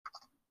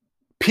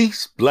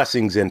Peace,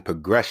 blessings, and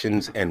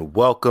progressions, and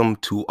welcome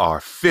to our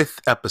fifth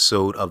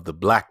episode of the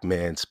Black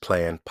Man's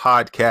Plan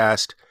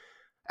podcast.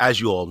 As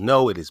you all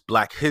know, it is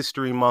Black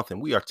History Month, and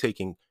we are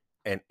taking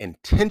an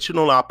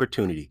intentional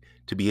opportunity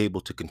to be able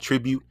to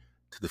contribute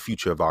to the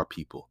future of our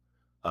people.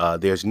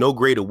 There's no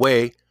greater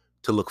way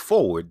to look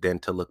forward than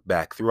to look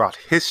back. Throughout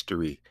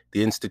history,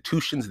 the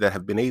institutions that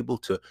have been able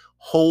to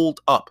hold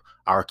up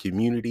our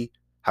community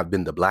have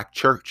been the Black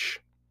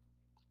church.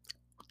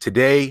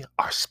 Today,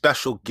 our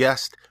special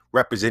guest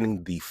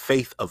representing the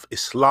faith of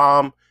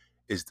Islam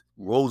is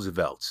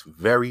Roosevelt's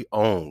very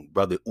own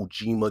brother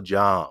Ujima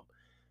Jame.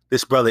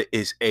 This brother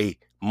is a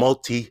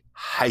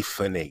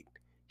multi-hyphenate.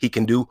 He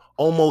can do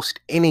almost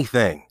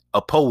anything.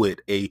 A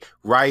poet, a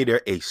writer,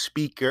 a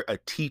speaker, a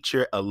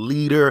teacher, a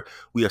leader.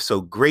 We are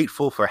so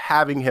grateful for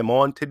having him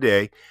on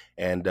today.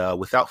 And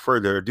without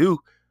further ado,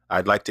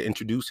 I'd like to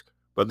introduce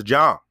Brother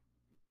Jame.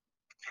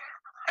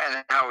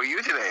 And how are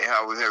you today?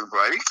 How is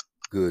everybody?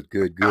 Good.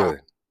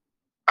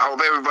 I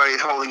hope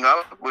everybody's holding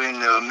up. We're in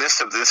the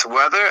midst of this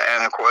weather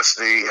and, of course,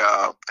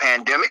 the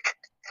pandemic.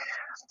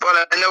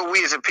 But I know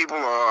we as a people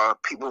are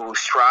people who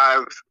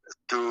strive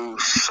through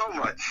so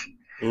much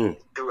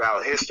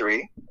throughout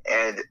history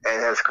and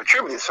has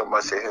contributed so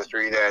much to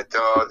history that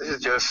this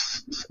is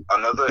just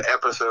another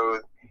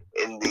episode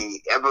in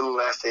the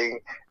everlasting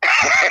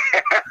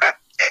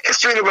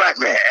history of the Black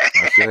man.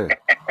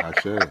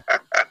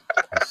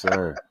 Yes,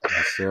 sir.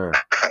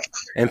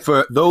 And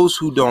for those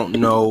who don't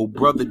know,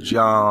 Brother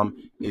Jame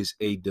is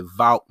a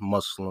devout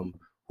Muslim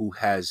who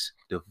has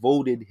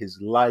devoted his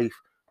life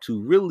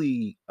to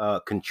really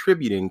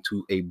contributing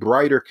to a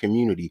brighter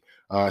community.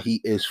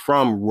 He is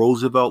from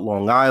Roosevelt,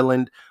 Long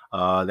Island.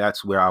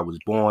 That's where I was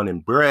born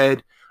and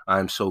bred.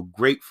 I'm so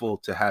grateful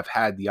to have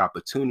had the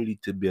opportunity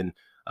to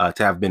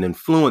have been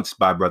influenced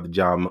by Brother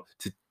Jame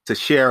to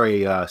share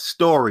a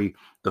story.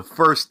 The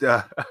first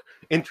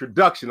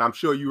introduction, I'm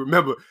sure you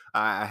remember,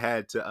 I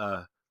had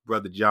to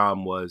Brother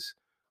Jame was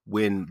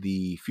when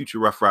the Future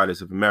Rough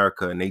Riders of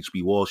America and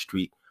HB Wall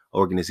Street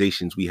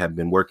organizations we have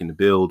been working to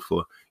build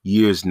for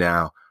years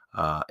now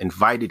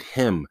invited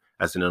him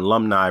as an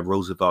alumni of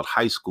Roosevelt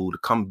High School to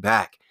come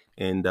back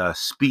and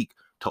speak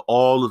to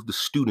all of the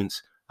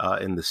students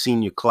in the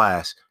senior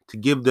class to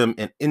give them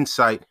an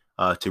insight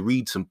to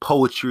read some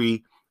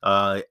poetry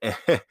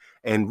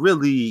and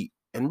really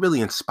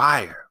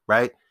inspire,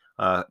 right?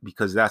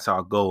 Because that's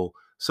our goal.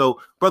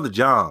 So, Brother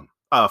Jame,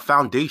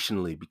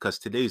 foundationally, because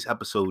today's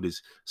episode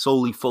is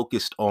solely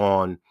focused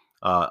on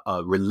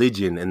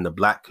religion in the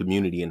Black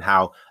community and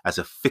how, as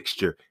a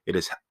fixture, it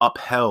has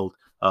upheld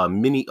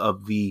many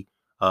of the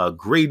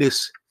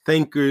greatest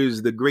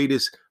thinkers, the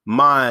greatest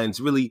minds,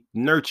 really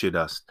nurtured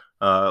us.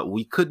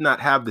 We could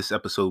not have this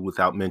episode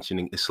without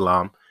mentioning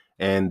Islam.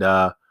 And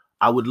I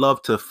would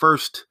love to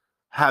first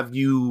have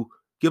you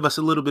give us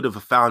a little bit of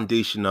a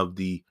foundation of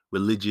the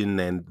religion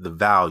and the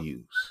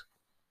values.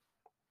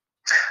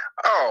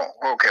 Oh,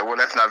 okay. Well,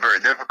 that's not very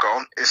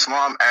difficult.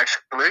 Islam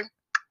actually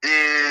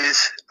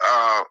is,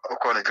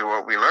 according to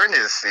what we learned,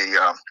 is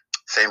the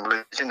same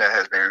religion that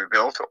has been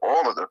revealed to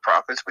all of the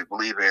prophets. We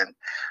believe in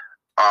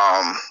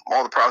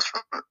all the prophets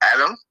from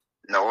Adam,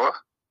 Noah,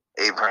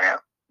 Abraham,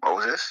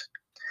 Moses,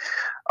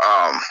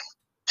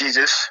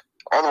 Jesus,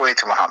 all the way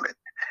to Muhammad.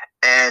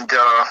 And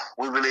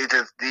we believe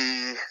that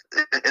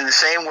in the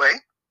same way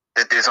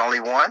that there's only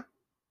one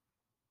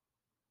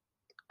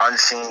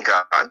unseen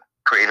God,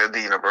 creator of the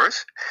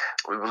universe.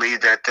 We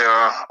believe that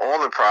all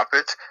the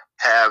prophets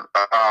have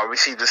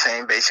received the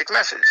same basic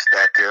message,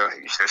 that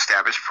you should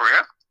establish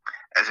prayer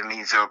as a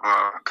means of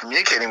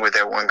communicating with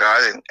that one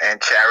God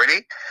and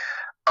charity,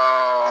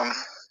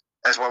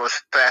 as well as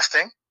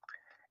fasting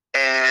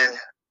and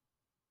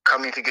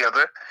coming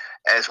together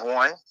as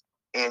one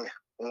in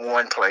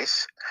one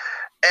place.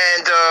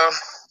 And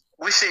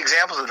we see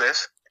examples of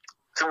this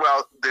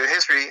throughout the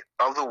history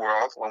of the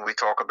world. When we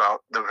talk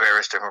about the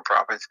various different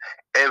prophets,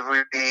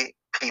 every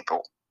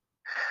people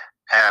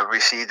have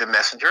received a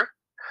messenger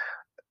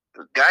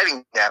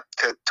guiding them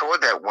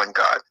toward that one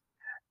God.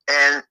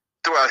 And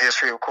throughout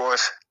history, of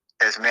course,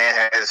 as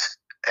man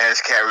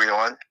has carried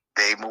on,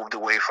 they moved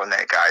away from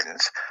that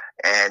guidance.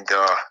 And,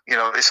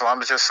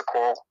 Islam is just a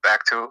call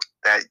back to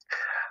that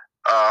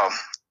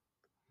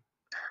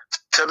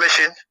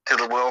submission to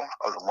the will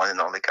of the one and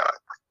only God.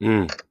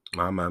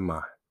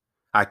 My.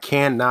 I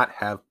cannot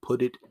have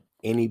put it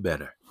any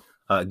better.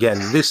 Again,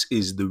 this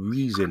is the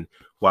reason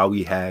why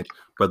we had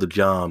Brother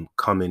Jame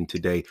come in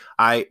today.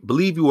 I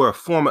believe you were a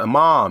former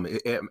imam,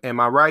 am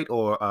I right?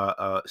 Or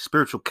a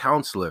spiritual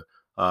counselor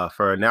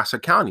for Nassau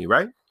County,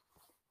 right?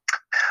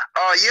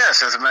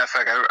 Yes, as a matter of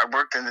fact, I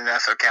worked in the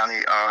Nassau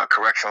County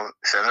Correctional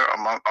Center,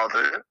 among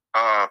other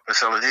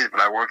facilities,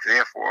 but I worked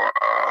there for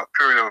a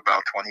period of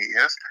about 20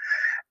 years.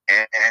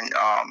 And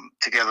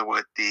together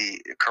with the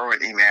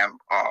current imam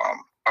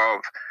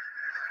of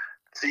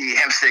the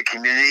Hempstead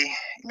community,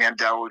 Imam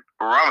Dawood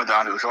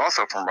Ramadan, who's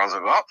also from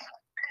Roosevelt.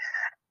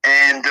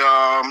 And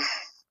I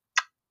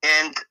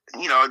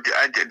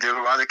did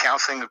a lot of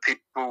counseling of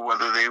people,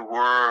 whether they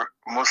were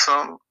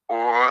Muslim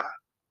or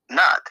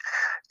not.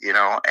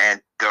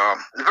 and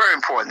it's very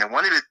important. And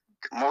one of the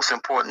most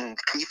important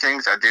key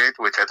things I did,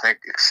 which I think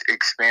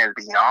expands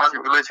beyond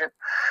religion,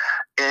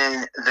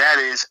 and that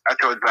is I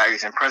taught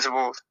values and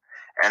principles,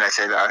 and I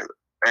said I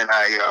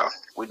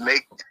would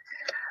make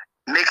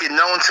it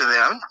known to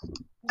them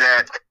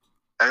that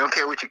I don't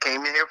care what you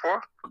came in here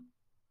for,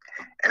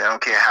 and I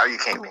don't care how you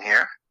came in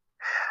here,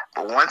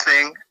 but one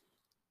thing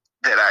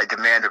that I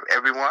demand of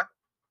everyone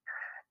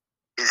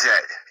is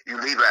that you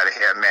leave out of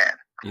here a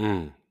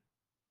man.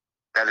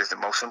 That is the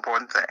most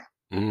important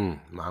thing.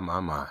 My.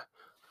 My.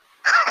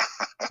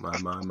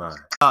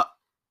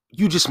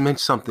 You just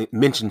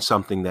mentioned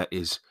something that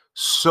is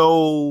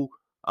so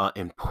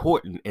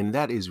important, and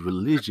that is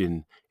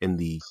religion in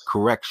the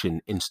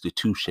correction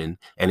institution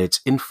and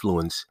its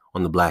influence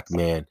on the Black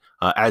man.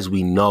 As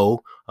we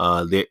know,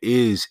 there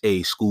is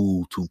a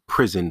school to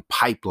prison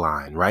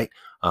pipeline, right?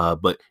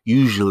 But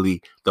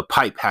usually the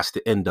pipe has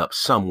to end up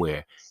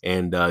somewhere,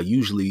 and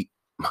usually,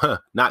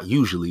 not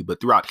usually, but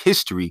throughout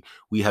history,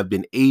 we have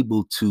been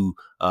able to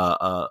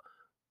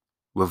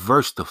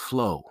reverse the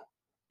flow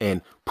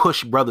and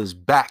push brothers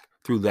back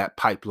through that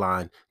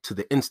pipeline to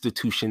the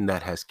institution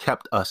that has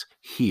kept us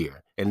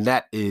here. And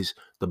that is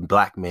the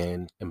Black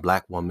man and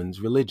Black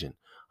woman's religion.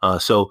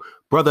 So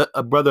brother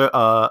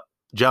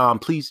John,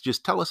 please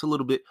just tell us a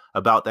little bit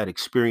about that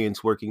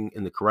experience working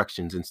in the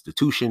corrections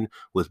institution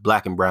with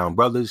Black and brown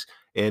brothers,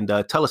 and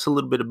tell us a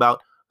little bit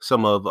about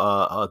some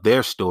of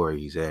their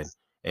stories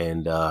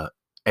and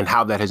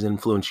how that has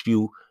influenced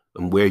you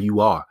and where you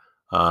are.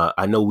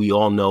 I know we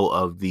all know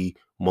of the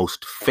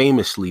most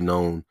famously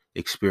known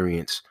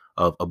experience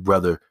of a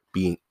brother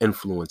being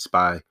influenced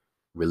by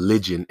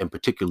religion, and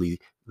particularly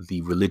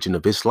the religion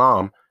of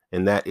Islam,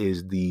 and that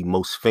is the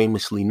most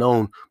famously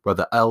known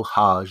brother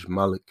Al-Hajj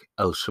Malik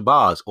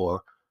al-Shabazz,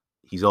 or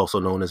he's also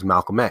known as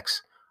Malcolm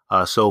X.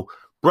 So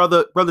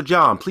brother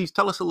John, please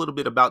tell us a little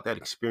bit about that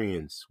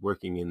experience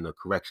working in the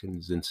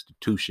corrections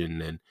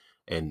institution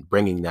and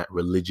bringing that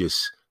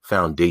religious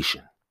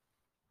foundation.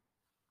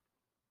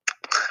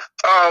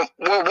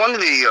 Well,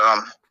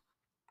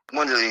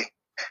 one of the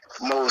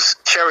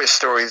most cherished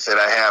stories that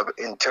I have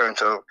in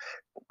terms of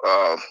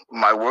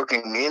my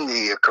working in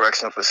the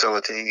correctional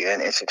facility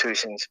and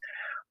institutions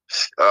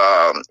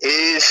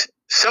is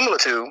similar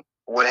to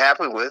what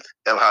happened with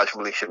Al-Hajj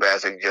Malik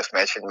Shabazz, as you just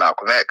mentioned,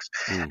 Malcolm X.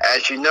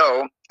 As you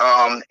know,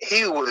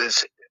 he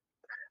was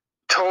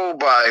told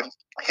by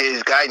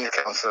his guidance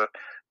counselor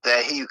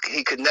that he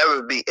could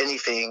never be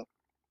anything,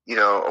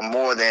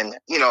 more than,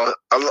 a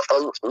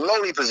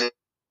lowly position.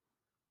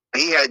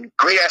 He had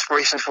great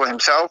aspirations for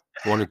himself.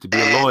 Wanted to be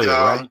a lawyer,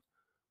 right?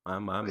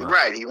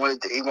 Right. He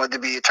wanted to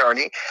be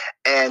attorney,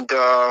 and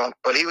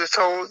but he was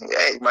told,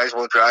 hey, you might as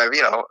well drive,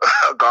 a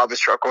garbage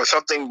truck or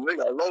something,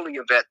 lowly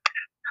of that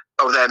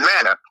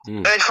manner.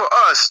 And for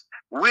us,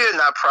 we're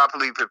not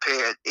properly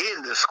prepared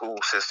in the school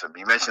system.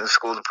 You mentioned the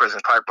school to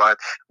prison pipeline.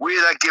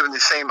 We're not given the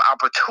same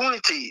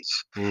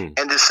opportunities and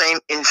the same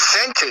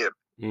incentive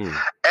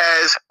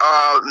as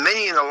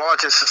many in the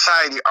larger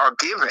society are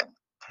given.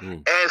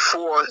 And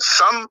for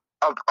some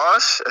of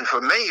us, and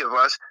for many of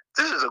us,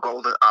 this is a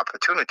golden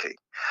opportunity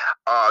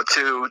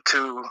to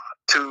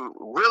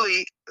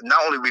really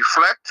not only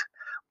reflect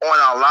on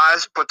our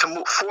lives, but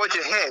to forge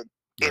ahead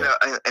in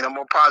a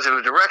more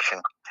positive direction.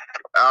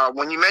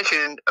 When you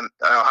mentioned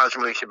Hajj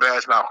Malik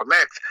Shabazz, Malcolm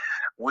X,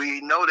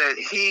 we know that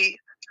he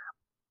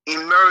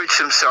emerged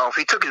himself.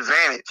 He took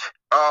advantage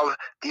of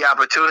the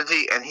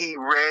opportunity, and he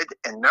read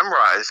and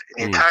memorized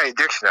the entire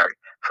dictionary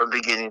from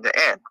beginning to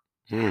end.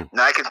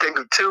 Now, I can think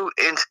of two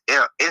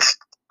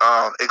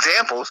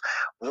examples.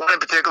 One in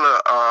particular,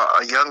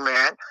 a young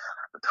man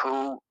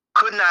who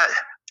could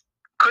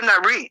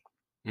not read,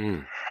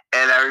 and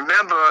I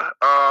remember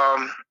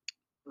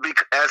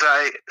as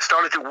I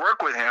started to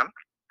work with him,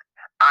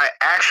 I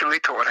actually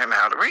taught him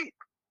how to read,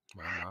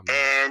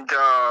 and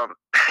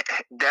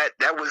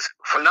that was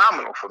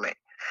phenomenal for me.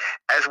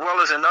 As well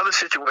as another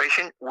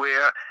situation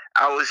where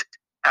I was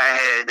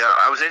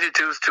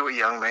introduced to a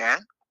young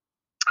man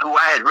who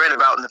I had read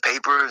about in the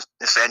papers,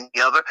 this and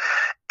the other,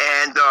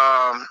 and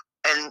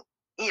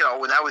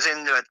when I was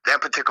in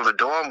that particular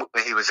dorm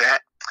where he was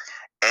at,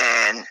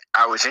 and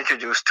I was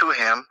introduced to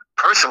him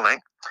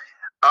personally,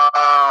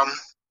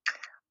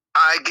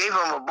 I gave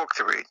him a book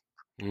to read,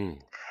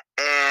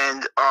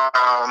 and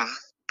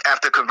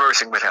after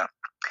conversing with him,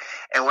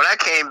 and when I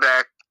came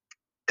back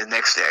the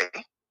next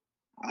day,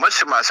 much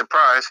to my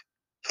surprise,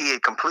 he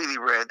had completely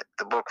read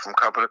the book from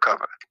cover to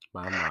cover.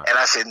 And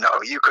I said,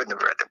 no, you couldn't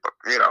have read the book,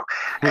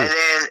 And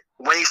then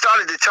when he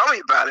started to tell me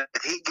about it,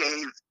 he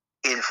gave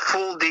in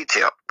full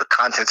detail the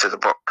contents of the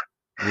book.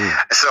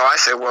 So I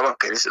said, well,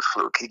 okay, this is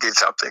fluke. He did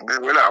something,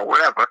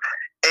 whatever. And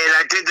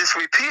I did this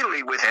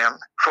repeatedly with him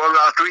for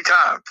about 3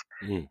 times.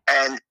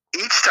 And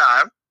each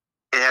time,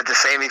 it had the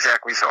same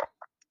exact result.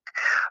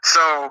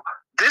 So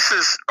this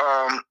is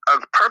a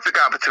perfect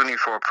opportunity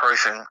for a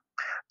person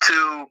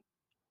to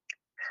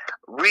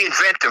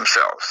reinvent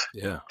themselves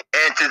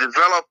and to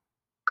develop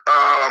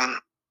a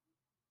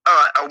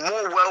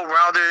more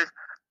well-rounded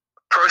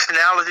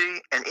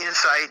personality and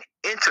insight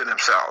into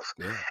themselves.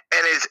 Yeah.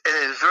 And it's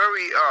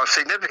very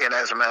significant,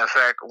 as a matter of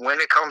fact,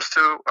 when it comes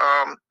to,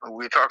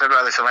 we're talking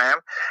about Islam,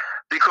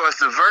 because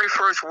the very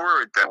first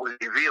word that was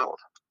revealed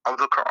of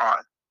the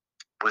Quran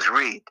was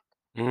read.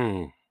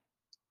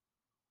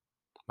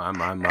 My.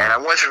 And I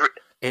once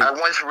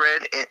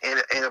read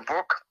in a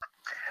book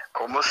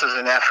called Muslims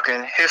in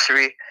African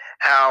History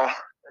how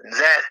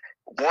that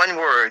one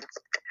word,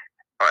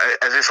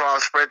 as Islam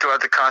spread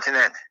throughout the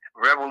continent,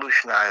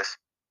 revolutionized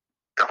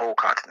the whole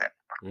continent.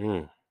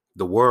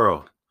 The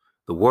world.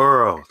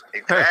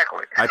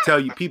 Exactly. I tell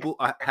you, people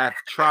have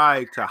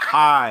tried to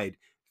hide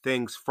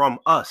things from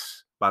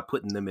us by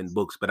putting them in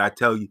books, but I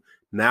tell you,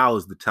 now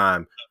is the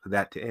time for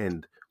that to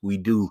end. We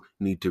do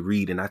need to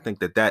read, and I think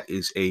that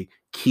is a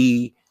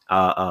key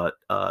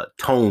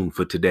tone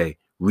for today.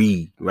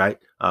 Read, right?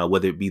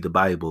 Whether it be the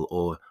Bible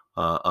or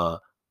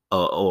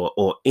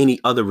any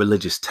other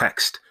religious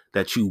text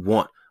that you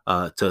want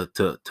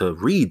to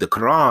read, the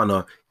Quran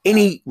or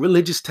any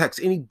religious text,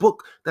 any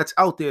book that's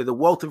out there, the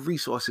wealth of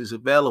resources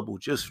available.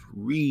 Just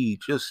read,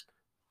 just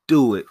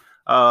do it.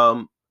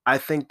 I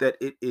think that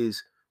it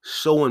is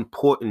so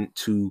important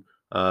to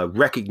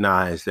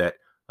recognize that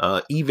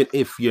even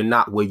if you're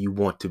not where you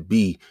want to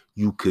be,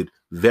 you could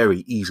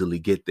very easily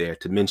get there.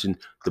 To mention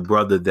the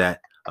brother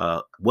that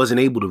wasn't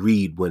able to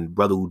read when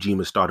Brother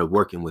Ujima started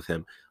working with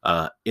him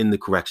in the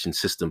correction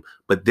system,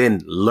 but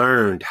then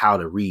learned how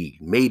to read,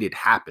 made it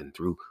happen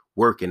through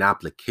work and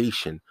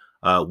application.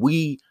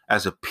 We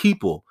as a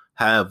people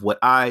have what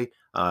I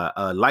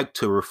like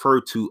to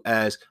refer to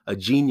as a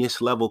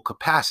genius level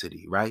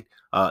capacity, right?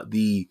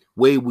 The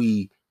way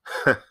we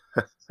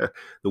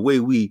the way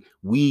we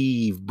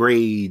weave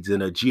braids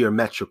in a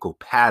geometrical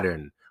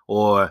pattern,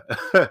 or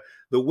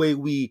the way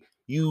we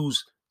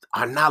use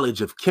our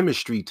knowledge of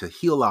chemistry to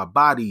heal our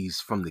bodies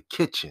from the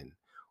kitchen,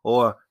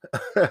 or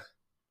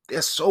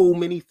there's so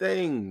many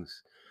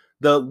things.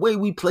 The way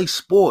we play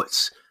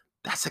sports,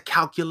 that's a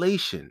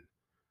calculation.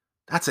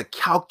 That's a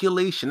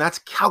calculation. That's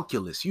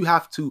calculus. You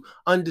have to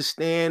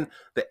understand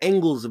the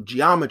angles of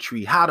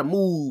geometry, how to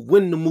move,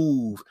 when to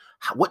move,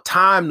 what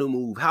time to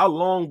move, how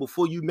long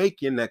before you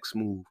make your next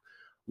move.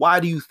 Why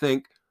do you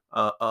think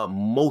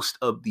most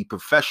of the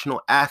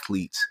professional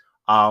athletes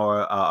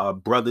are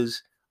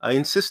brothers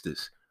and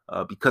sisters?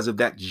 Because of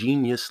that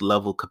genius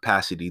level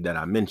capacity that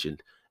I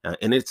mentioned.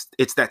 And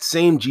it's that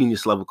same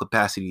genius level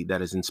capacity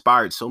that has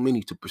inspired so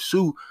many to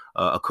pursue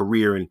a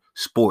career in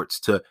sports,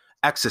 to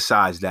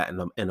exercise that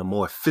in a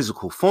more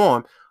physical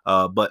form,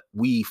 but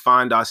we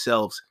find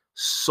ourselves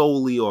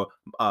solely or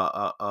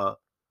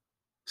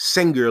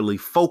singularly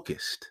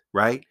focused,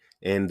 right?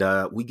 And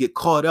we get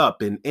caught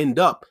up and end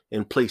up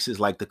in places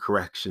like the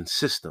correction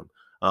system.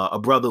 A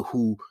brother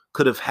who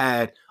could have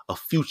had a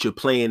future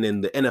playing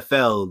in the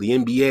NFL, the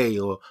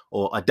NBA,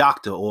 or a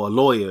doctor or a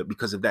lawyer,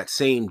 because of that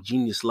same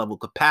genius level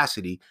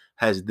capacity,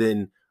 has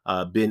then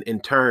been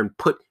in turn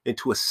put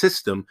into a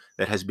system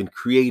that has been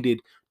created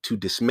to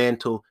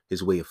dismantle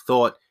his way of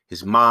thought,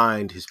 his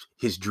mind,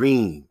 his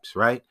dreams,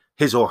 right?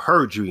 His or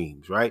her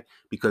dreams, right?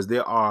 Because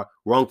there are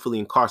wrongfully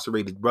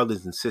incarcerated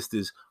brothers and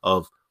sisters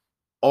of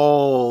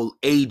all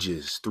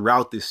ages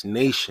throughout this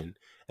nation.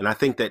 And I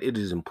think that it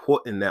is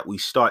important that we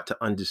start to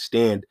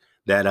understand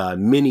that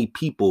many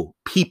people,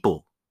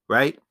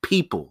 right?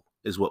 People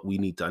is what we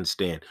need to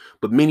understand.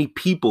 But many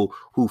people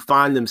who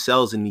find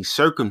themselves in these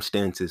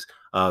circumstances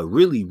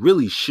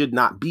really should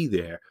not be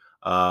there.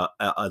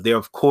 There,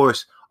 of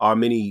course, are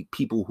many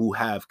people who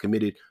have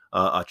committed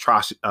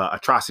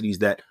atrocities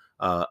that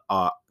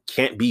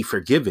can't be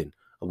forgiven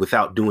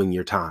without doing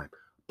your time.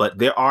 But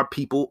there are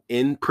people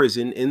in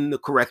prison, in the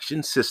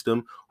correction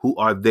system, who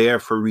are there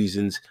for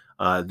reasons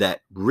that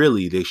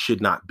really they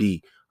should not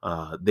be.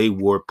 They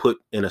were put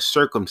in a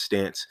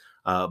circumstance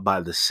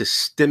by the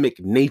systemic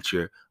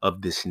nature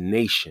of this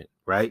nation,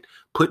 right?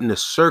 Put in a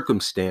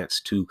circumstance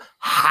to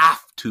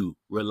have to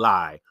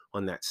rely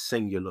on that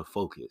singular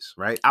focus,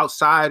 right?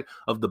 Outside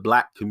of the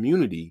Black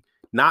community,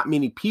 not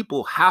many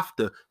people have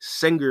to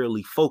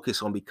singularly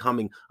focus on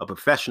becoming a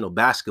professional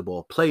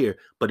basketball player,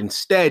 but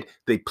instead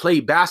they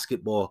play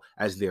basketball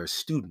as their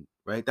student,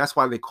 right? That's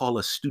why they call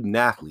us student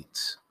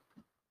athletes.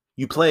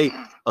 You play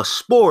a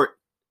sport,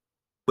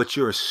 but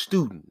you're a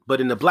student.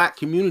 But in the Black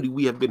community,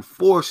 we have been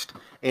forced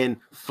and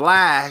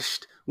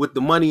flashed with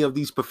the money of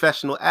these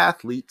professional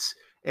athletes,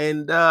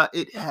 and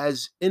it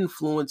has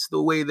influenced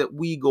the way that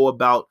we go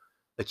about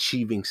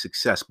achieving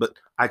success. But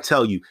I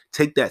tell you,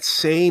 take that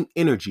same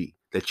energy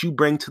that you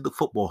bring to the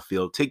football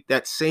field, take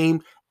that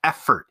same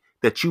effort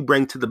that you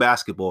bring to the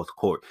basketball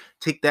court,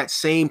 take that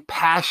same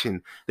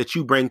passion that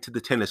you bring to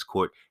the tennis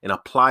court, and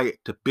apply it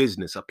to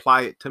business,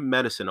 apply it to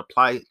medicine,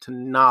 apply it to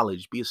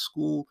knowledge, be a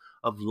school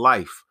of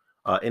life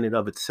in and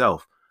of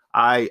itself.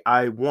 I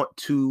want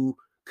to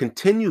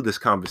continue this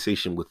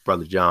conversation with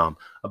Brother Jame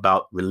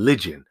about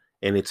religion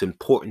and its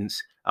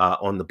importance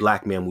on the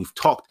Black man. We've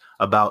talked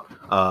about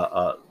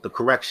the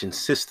correction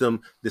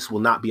system. This will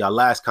not be our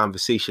last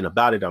conversation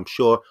about it. I'm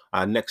sure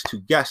our next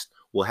two guests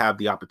will have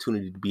the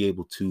opportunity to be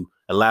able to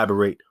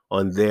elaborate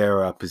on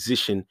their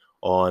position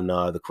on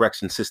the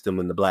correction system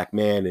and the black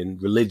man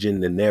and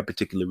religion and their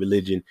particular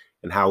religion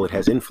and how it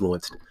has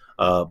influenced.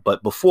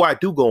 But before I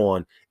do go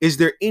on, is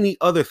there any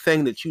other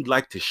thing that you'd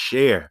like to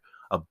share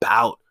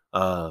about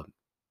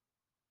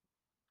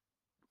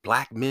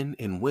black men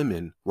and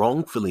women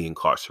wrongfully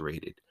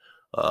incarcerated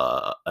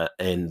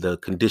and the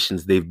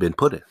conditions they've been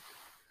put in?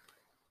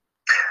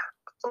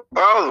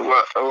 Well,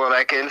 what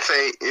I can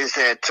say is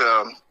that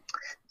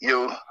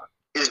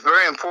it's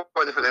very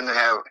important for them to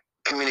have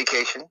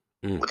communication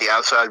with the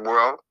outside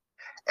world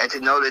and to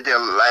know that their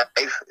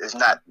life is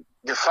not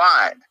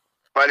defined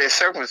by their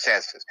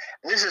circumstances.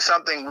 And this is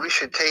something we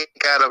should take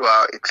out of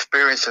our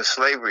experience of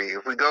slavery.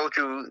 If we go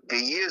through the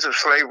years of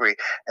slavery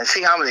and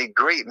see how many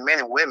great men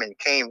and women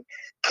came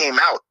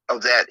out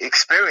of that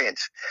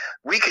experience,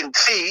 we can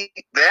see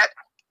that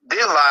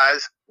their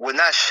lives were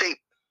not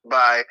shaped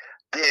by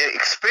their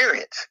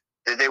experience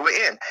that they were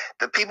in.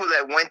 The people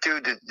that went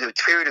through the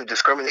period of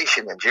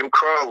discrimination and Jim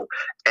Crow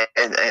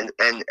and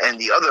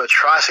the other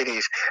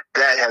atrocities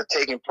that have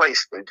taken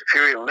place, the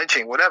period of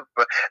lynching, whatever,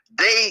 but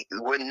they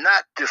were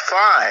not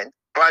defined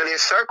by their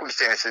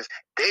circumstances.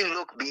 They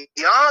look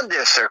beyond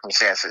their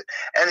circumstances.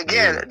 And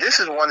again, this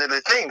is one of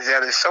the things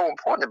that is so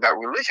important about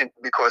religion,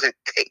 because it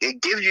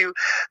gives you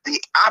the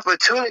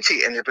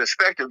opportunity and the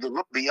perspective to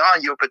look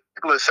beyond your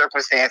particular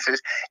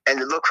circumstances and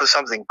to look for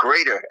something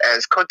greater.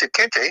 As Kunta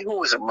Kinte, who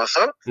was a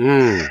Muslim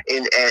and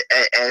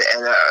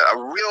a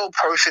real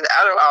person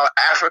out of our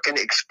African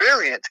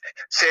experience,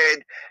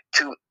 said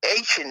to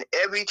each and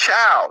every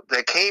child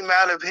that came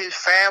out of his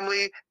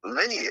family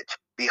lineage,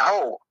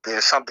 behold,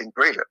 there's something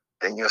greater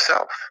than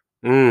yourself.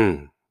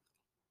 My.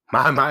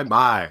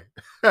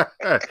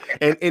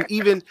 and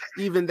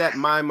even that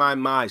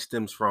my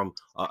stems from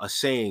a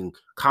saying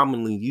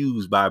commonly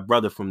used by a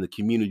brother from the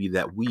community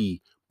that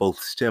we both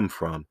stem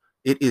from.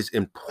 It is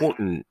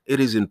important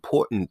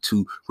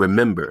to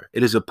remember.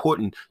 It is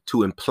important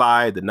to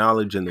imply the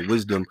knowledge and the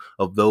wisdom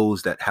of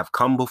those that have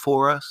come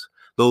before us,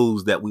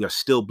 those that we are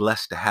still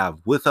blessed to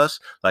have with us,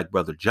 like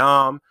Brother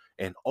Jame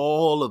and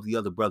all of the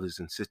other brothers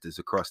and sisters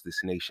across this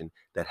nation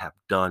that have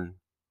done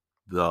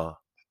the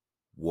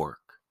work.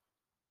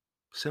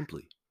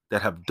 Simply,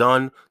 that have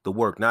done the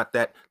work, not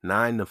that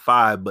 9 to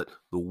 5, but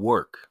the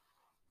work.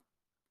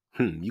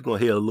 You're going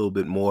to hear a little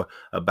bit more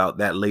about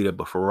that later.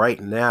 But for right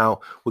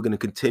now, we're going to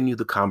continue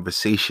the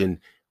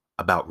conversation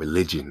about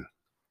religion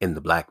in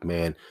the black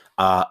man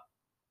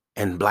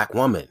and black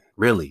woman.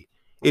 Really,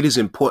 it is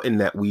important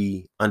that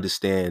we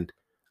understand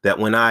that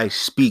when I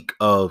speak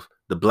of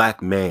the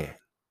black man,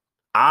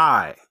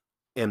 I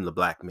am the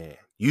black man.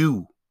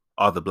 You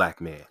are the black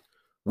man.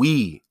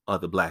 We are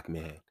the black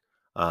man.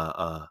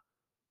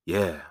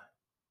 Yeah.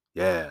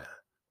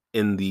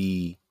 In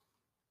the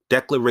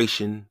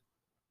Declaration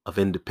of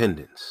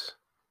Independence,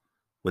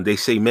 when they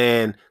say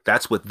man,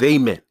 that's what they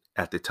meant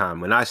at the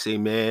time. When I say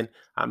man,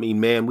 I mean,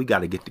 man, we got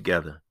to get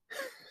together.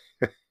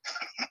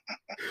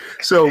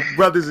 So,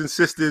 brothers and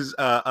sisters,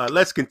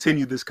 let's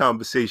continue this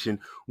conversation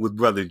with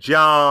Brother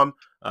Jame.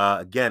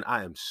 Again,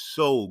 I am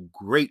so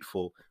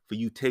grateful for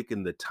you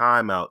taking the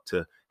time out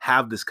to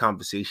have this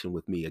conversation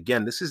with me.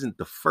 Again, this isn't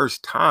the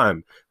first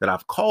time that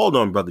I've called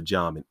on Brother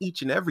Jame, and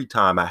each and every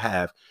time I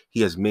have,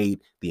 he has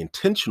made the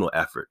intentional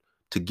effort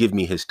to give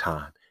me his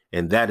time.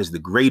 And that is the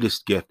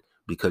greatest gift,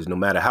 because no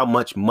matter how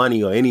much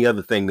money or any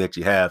other thing that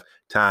you have,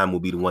 time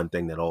will be the one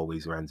thing that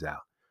always runs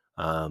out.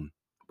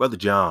 Brother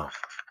Jame,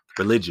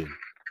 religion.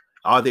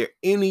 Are there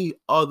any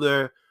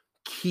other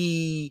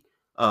key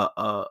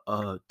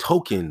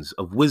tokens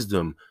of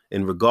wisdom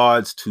in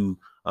regards to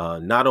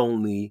not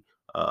only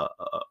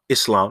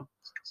Islam,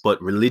 but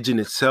religion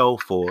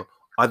itself? Or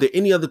are there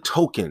any other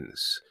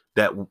tokens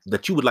that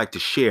you would like to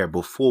share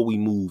before we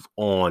move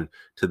on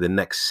to the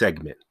next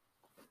segment?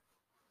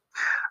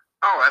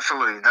 Oh,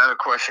 absolutely. Not a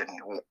question.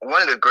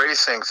 One of the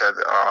greatest things that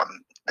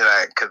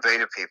I convey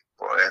to people,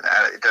 and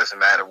it doesn't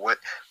matter what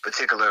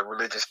particular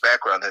religious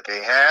background that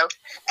they have,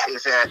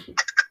 is that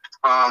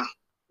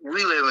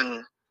we live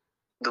in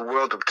the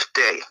world of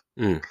today.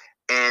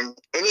 And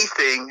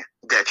anything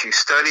that you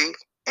study,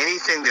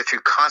 anything that you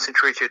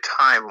concentrate your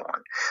time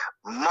on,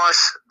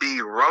 must be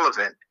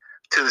relevant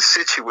to the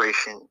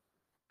situation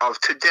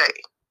of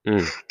today.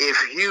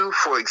 If you,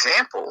 for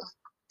example,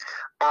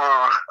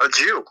 are a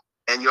Jew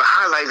and your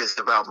highlight is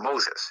about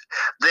Moses,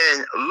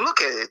 then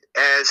look at it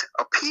as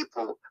a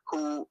people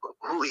who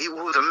he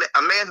was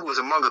a man who was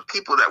among the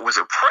people that was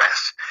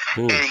oppressed,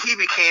 and he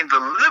became the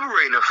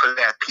liberator for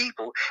that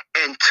people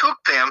and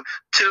took them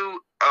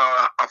to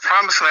a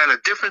promised land, a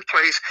different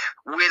place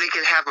where they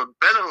could have a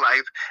better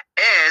life,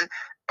 and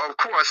of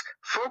course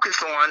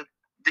focused on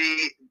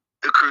the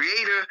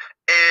Creator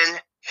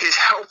and his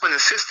help and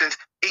assistance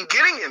in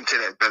getting him to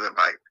that better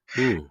life.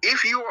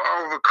 If you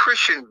are of a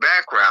Christian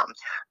background,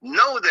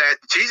 know that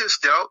Jesus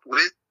dealt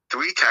with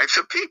 3 types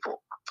of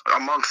people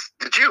amongst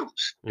the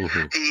Jews.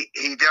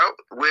 He dealt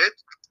with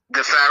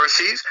the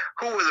Pharisees,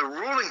 who were the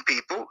ruling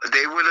people.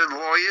 They were the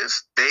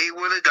lawyers, they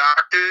were the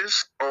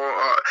doctors,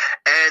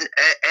 and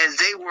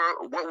they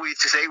were what we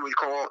today would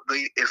call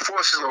the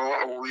enforcers,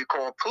 or what we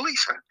call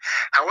policemen.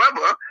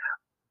 However,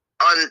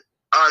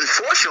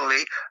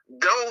 unfortunately,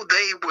 though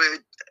they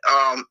would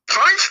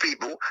punish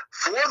people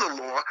for the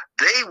law,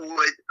 they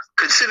would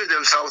consider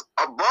themselves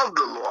above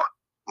the law,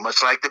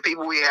 much like the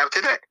people we have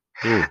today.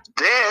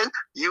 Then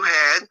you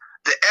had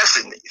the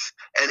Essenes,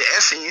 and the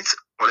Essenes,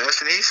 or the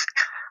Essenes,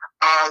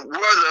 were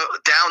the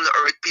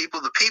down-to-earth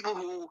people, the people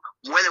who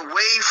went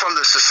away from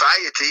the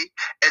society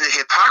and the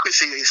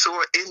hypocrisy they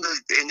saw in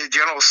the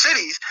general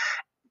cities,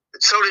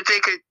 so that they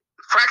could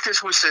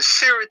practice with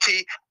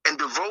sincerity and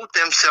devote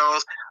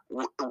themselves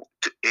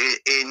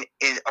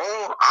in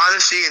all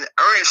honesty and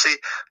earnestly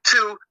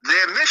to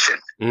their mission.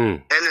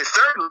 And then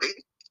thirdly,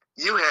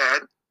 you had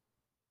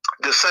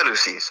the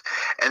Sadducees.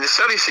 And the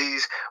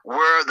Sadducees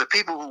were the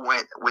people who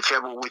went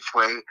whichever which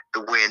way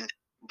the wind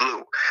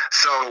blew.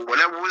 So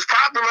whatever was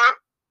popular,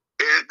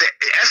 the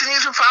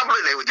Essenes were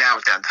popular, they were down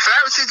with them. The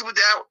Pharisees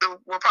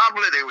were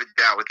popular, they were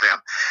down with them.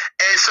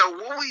 And so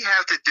what we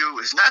have to do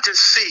is not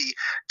just see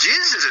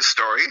Jesus'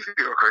 story, if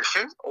you're a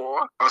Christian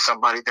or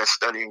somebody that's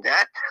studying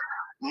that,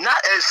 not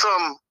as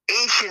some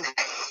ancient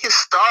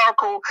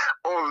historical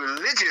or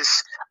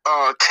religious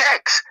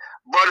text,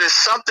 but as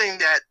something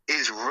that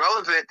is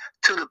relevant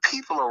to the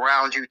people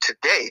around you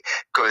today.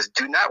 Because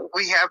do not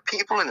we have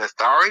people in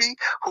authority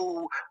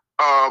who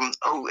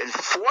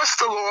enforce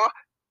the law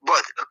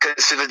but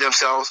consider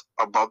themselves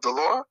above the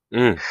law?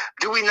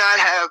 Do we not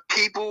have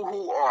people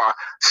who are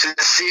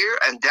sincere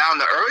and down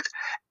to earth,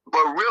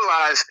 but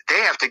realize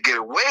they have to get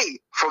away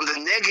from the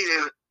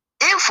negative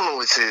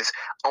influences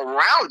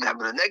around them,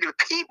 the negative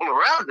people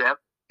around them,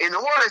 in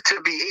order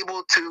to be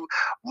able to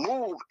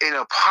move in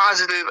a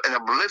positive and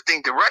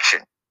uplifting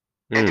direction?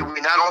 And do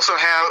we not also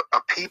have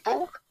a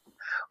people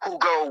who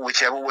go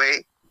whichever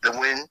way the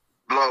wind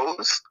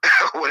blows,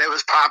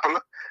 whatever's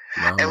popular?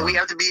 And we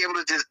have to be able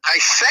to just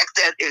dissect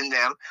that in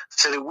them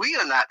so that we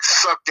are not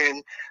sucked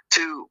in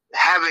to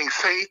having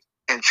faith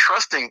and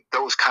trusting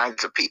those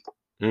kinds of people.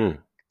 And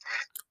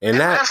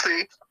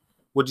lastly,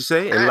 what'd you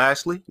say? And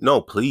lastly?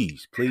 No,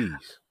 please. And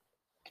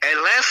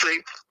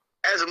lastly,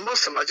 as a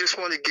Muslim, I just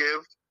want to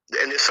give,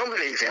 and there's so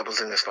many examples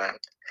in Islam,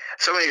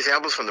 so many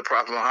examples from the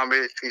Prophet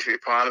Muhammad, peace be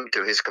upon him,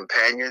 to his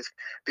companions,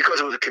 because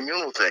it was a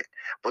communal thing.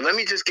 But let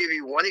me just give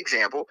you one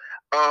example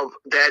of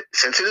that,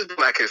 since it is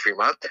Black History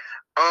Month,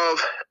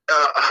 of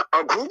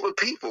a group of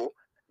people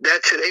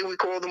that today we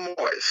call the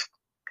Moors,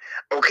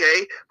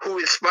 okay, who,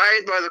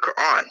 inspired by the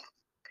Quran,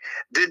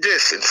 did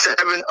this in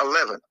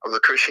 7/11 of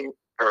the Christian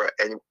era.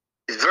 And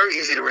it's very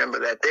easy to remember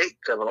that date,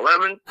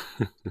 7/11,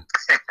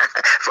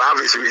 for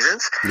obvious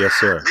reasons. Yes,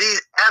 sir.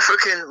 These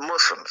African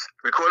Muslims,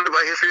 recorded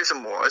by history as the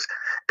Moors,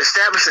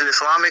 established an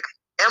Islamic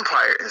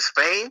empire in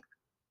Spain,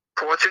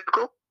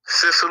 Portugal,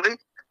 Sicily,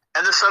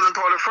 and the southern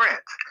part of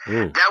France.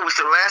 That was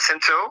to last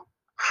until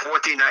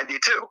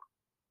 1492.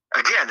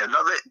 Again,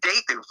 another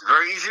date that was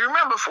very easy to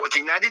remember,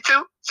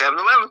 1492,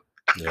 7/11.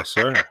 Yes,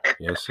 sir.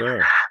 Yes,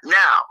 sir.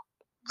 Now,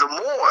 the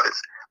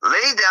Moors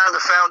laid down the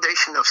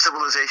foundation of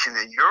civilization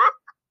in Europe.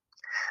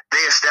 They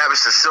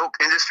established the silk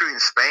industry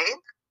in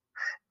Spain,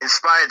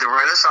 inspired the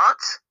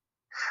Renaissance,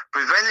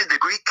 prevented the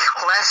Greek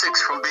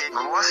classics from being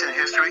lost in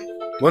history.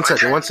 One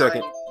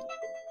second.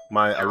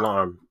 My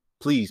alarm.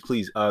 Please.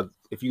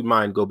 If you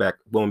mind,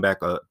 going back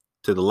to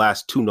the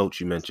last two notes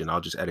you mentioned.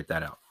 I'll just edit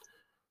that out.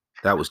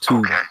 That was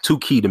too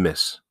key to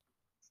miss.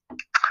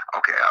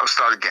 Okay, I'll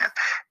start again.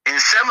 In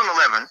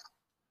 7/11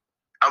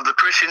 of the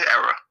Christian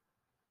era,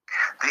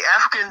 the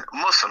African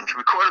Muslims,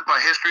 recorded by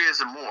history as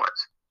the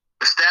Moors,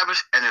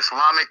 established an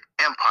Islamic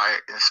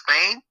empire in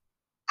Spain,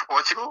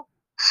 Portugal,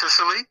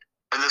 Sicily,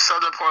 and the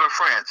southern part of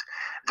France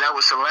that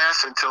was to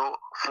last until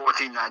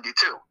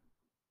 1492.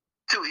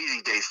 Two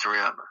easy dates to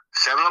remember.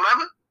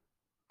 7/11,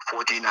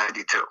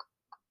 1492.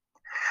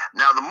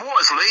 Now, the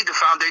Moors laid the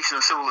foundation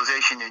of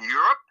civilization in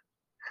Europe,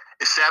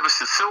 established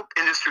the silk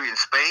industry in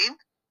Spain,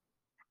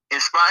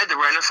 inspired the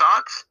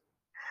Renaissance,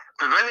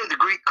 prevented the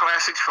Greek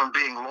classics from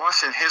being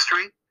lost in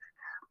history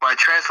by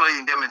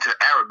translating them into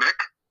Arabic,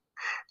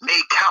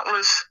 made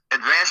countless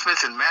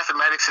advancements in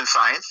mathematics and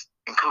science,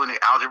 including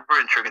algebra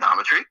and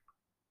trigonometry,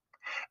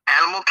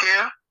 animal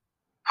care,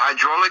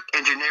 hydraulic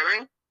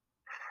engineering.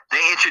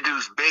 They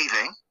introduced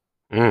bathing.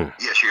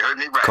 Yes, you heard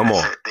me right. Come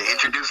on. They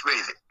introduced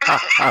bathing.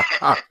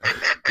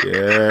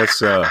 Yes,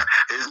 sir.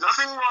 There's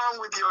nothing wrong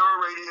with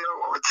your radio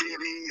or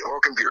TV or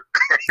computer.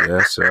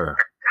 Yes, sir.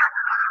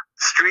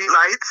 Street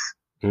lights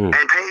and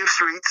paved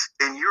streets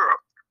in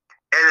Europe,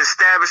 and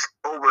established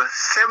over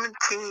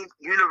 17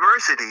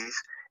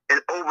 universities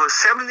and over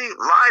 70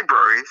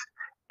 libraries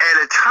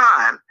at a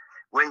time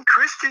when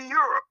Christian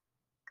Europe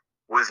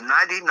was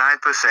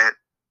 99%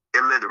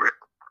 illiterate.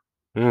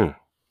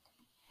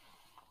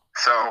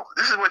 So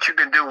this is what you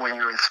can do when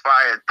you're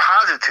inspired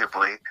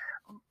positively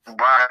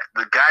by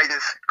the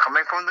guidance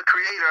coming from the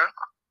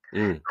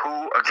Creator,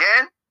 who,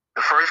 again,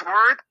 the first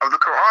word of the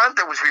Quran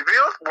that was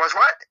revealed was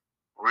what?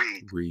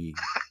 Read.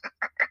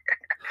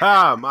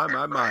 My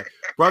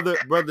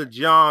brother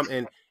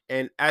Jame,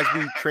 and as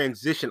we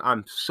transition,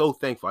 I'm so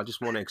thankful. I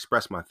just want to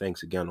express my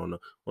thanks again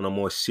on a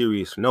more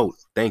serious note.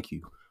 Thank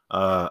you.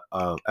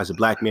 As a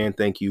Black man,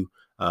 thank you.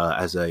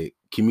 As a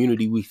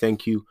community, we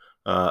thank you.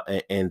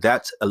 And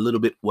that's a little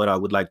bit what I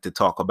would like to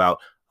talk about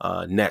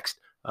next.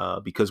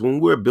 Because when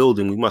we're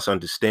building, we must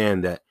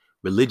understand that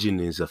religion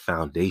is a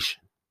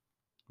foundation,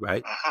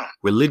 right?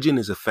 Religion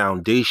is a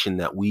foundation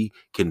that we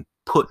can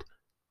put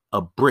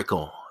a brick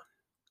on,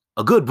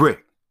 a good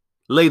brick,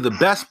 lay the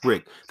best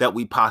brick that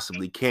we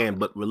possibly can.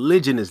 But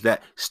religion is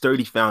that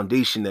sturdy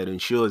foundation that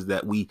ensures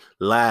that we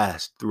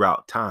last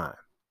throughout time.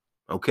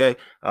 Okay,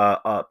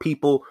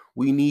 people,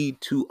 we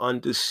need to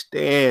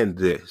understand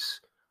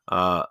this.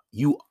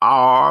 You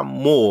are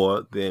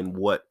more than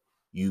what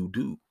you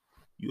do.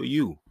 You're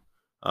you.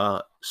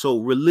 So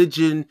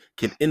religion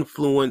can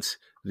influence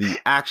the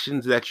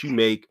actions that you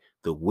make,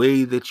 the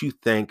way that you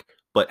think,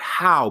 but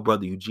how,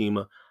 Brother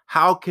Ujima,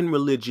 how can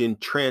religion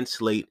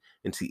translate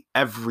into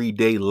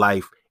everyday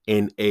life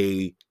in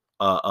a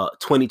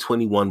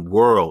 2021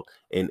 world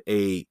in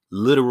a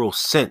literal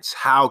sense?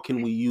 How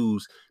can we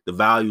use the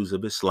values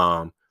of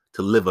Islam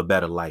to live a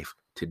better life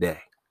today?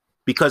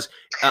 Because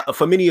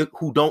for many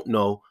who don't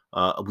know,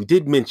 we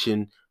did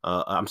mention.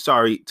 I'm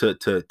sorry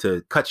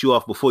to cut you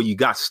off before you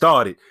got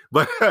started,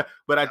 but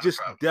but I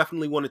just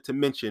definitely wanted to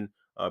mention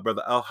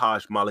Brother Al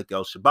Hajj Malik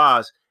El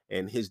Shabazz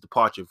and his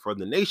departure from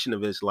the Nation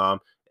of Islam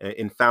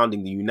in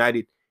founding the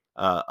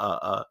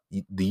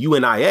the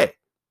UNIA,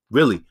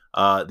 really,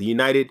 the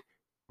United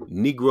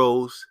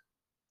Negroes,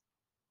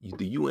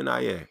 the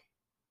UNIA.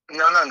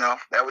 No.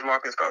 That was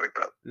Marcus Garvey,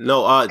 brother.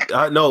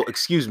 No,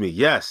 excuse me.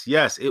 Yes,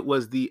 it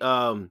was the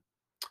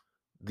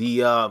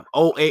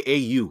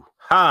OAAU.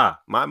 Ha,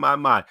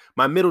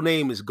 my middle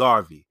name is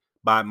Garvey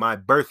by my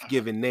birth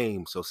given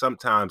name. So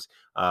sometimes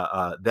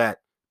that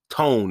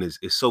tone is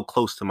so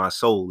close to my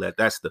soul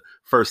that's the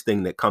first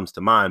thing that comes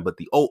to mind. But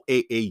the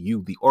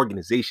OAAU, the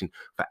Organization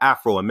for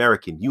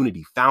Afro-American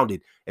Unity,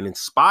 founded and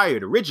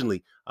inspired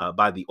originally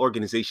by the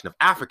Organization of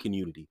African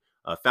Unity,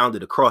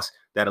 founded across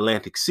that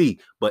Atlantic Sea.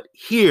 But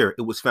here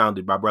it was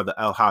founded by Brother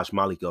Al Hajj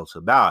Malik El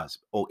Shabazz,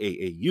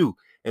 OAAU.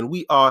 And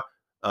we are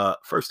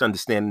first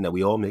understanding that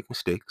we all make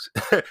mistakes,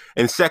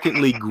 and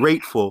secondly,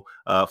 grateful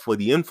for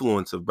the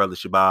influence of Brother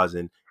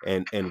Shabazz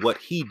and what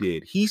he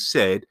did. He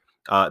said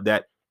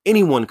that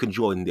anyone can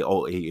join the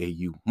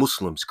OAAU,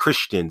 Muslims,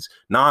 Christians,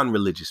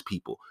 non-religious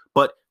people,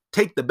 but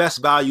take the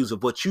best values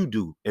of what you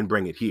do and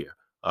bring it here.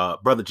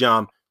 Brother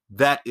Jam,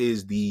 that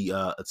is the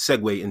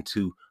segue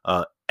into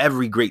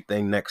every great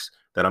thing next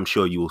that I'm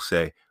sure you will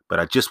say.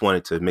 But I just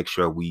wanted to make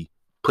sure we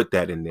put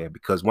that in there,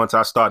 because once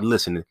I start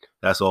listening,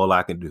 that's all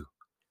I can do.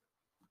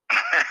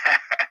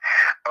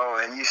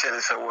 Oh, and you said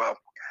it so well.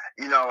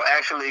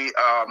 Actually,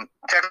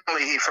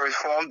 technically, he first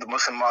formed the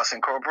Muslim Mosque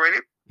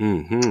Incorporated.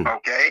 Mm-hmm.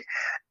 Okay,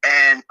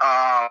 and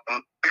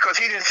because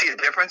he didn't see a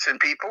difference in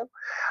people,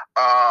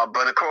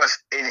 but of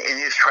course, in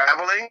his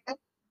traveling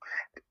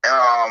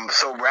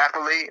so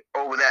rapidly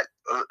over that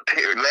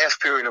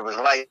last period of his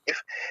life,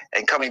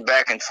 and coming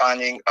back and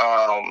finding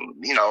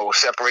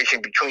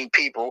separation between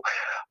people,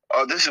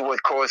 this is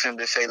what caused him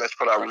to say, let's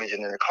put our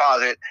religion in the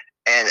closet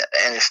and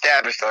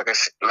establish,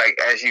 like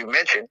as you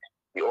mentioned,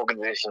 the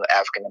Organization of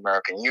African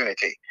American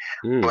Unity.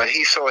 But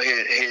he saw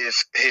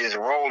his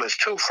role as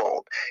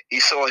twofold.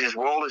 He saw his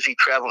role as he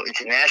traveled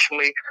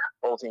internationally,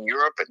 both in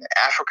Europe and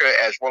Africa,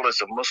 as well as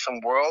the Muslim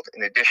world,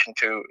 in addition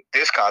to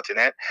this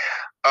continent,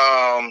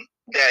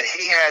 that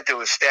he had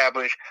to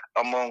establish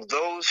among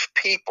those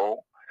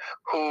people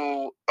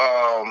who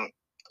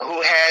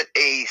had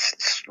a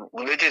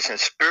religious and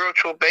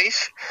spiritual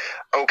base,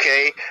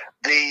 okay,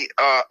 the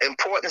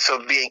importance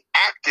of being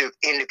active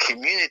in the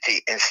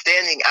community and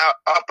standing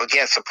up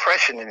against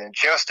oppression and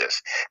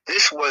injustice.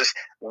 This was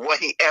what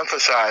he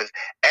emphasized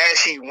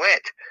as he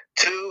went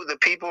to the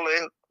people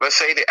in, let's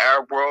say, the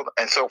Arab world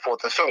and so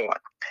forth and so on.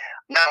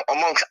 Now,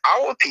 amongst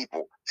our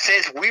people,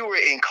 since we were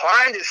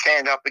inclined to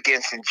stand up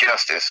against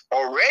injustice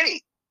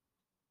already,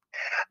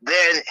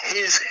 then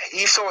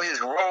he saw his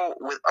role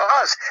with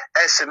us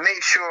as to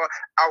make sure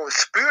our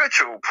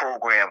spiritual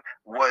program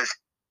was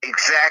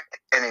exact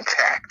and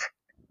intact.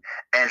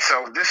 And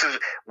so this is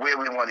where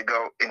we want to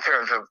go in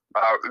terms of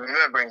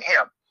remembering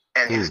him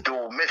and his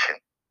dual mission.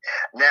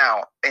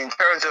 Now, in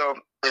terms of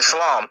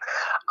Islam,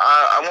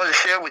 I want to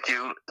share with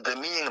you the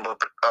meaning of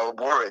a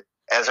word.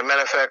 As a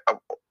matter of fact,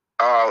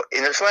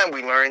 in Islam,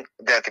 we learned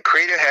that the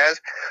Creator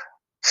has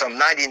some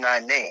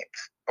 99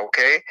 names.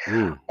 Okay,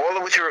 all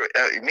of which are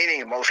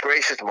meaning the most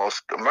gracious, the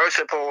most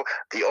merciful,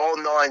 the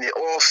all-knowing, the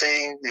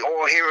all-seeing, the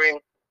all-hearing,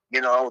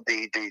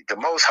 the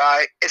most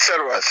high,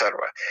 etc., etc.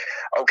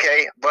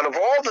 Okay, but of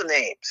all the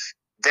names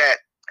that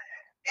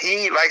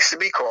he likes to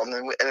be called,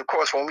 and of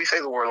course, when we say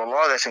the word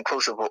Allah, that's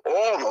inclusive of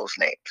all those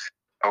names.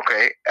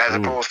 Okay, as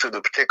opposed to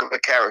the particular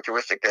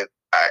characteristic that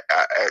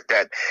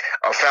that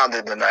are found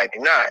in the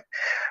 99.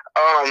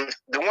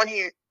 The one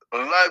he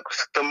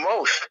likes the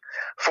most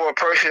for a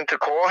person to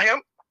call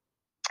him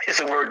is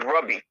the word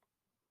Rabbi,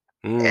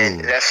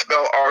 and that's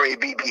spelled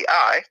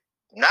R-A-B-B-I,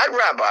 not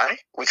Rabbi,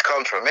 which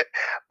comes from it,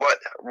 but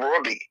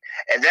Rabbi,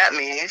 and that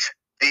means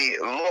the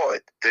Lord,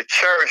 the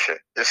cherisher,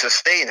 the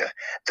sustainer,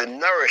 the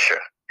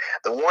nourisher,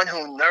 the one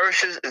who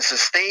nourishes and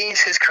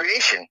sustains his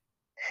creation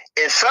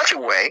in such a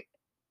way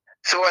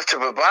so as to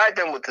provide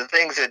them with the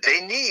things that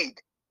they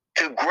need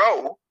to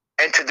grow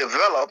and to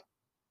develop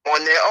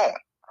on their own.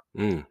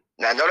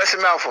 Now, I know that's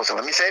a mouthful, so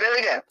let me say that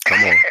again.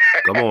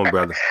 Come on,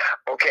 brother.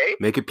 Okay?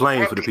 Make it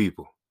plain for the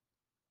people.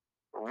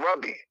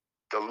 Rabbi,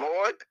 the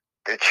Lord,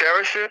 the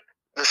cherisher,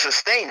 the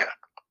sustainer,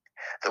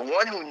 the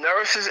one who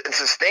nourishes and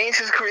sustains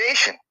his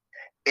creation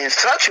in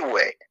such a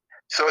way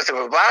so as to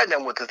provide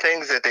them with the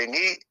things that they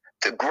need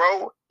to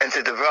grow and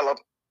to develop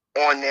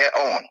on their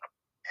own.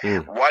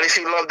 Why does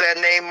he love that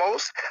name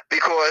most?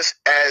 Because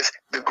as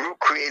the group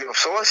Creative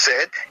Source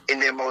said in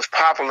their most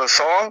popular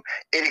song,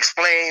 it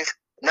explains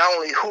not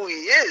only who he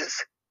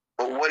is,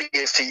 but what he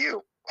is to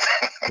you.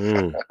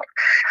 And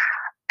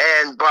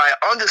by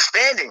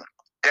understanding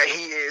that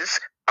he is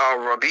our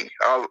Rabbi,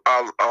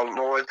 our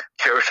Lord,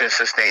 cherisher, and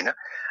sustainer,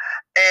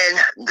 and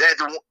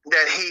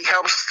that he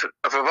helps to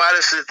provide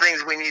us the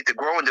things we need to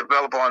grow and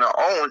develop on our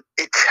own,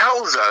 it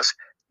tells us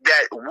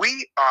that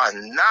we are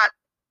not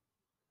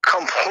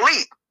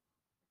complete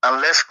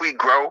unless we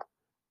grow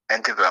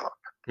and develop.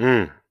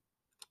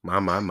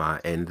 My.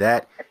 And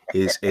that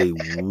is a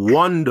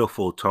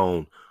wonderful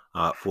tone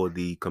for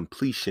the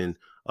completion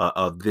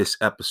of this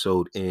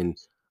episode in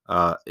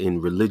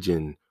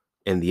religion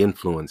and the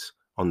influence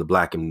on the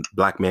black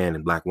man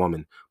and black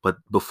woman. But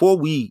before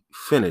we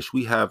finish,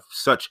 we have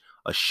such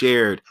a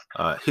shared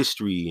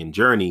history and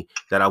journey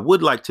that I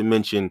would like to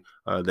mention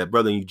that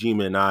Brother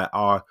Ujima and I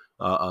are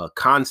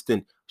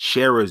constant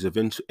sharers of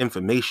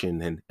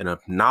information and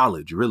of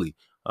knowledge, really,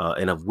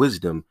 and of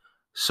wisdom.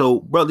 So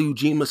Brother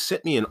Ujima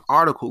sent me an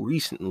article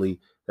recently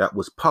that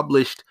was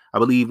published, I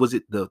believe, was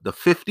it the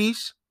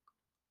 50s?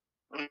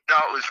 No, it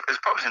was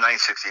published in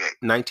 1968.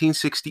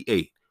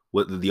 1968,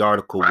 the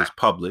article was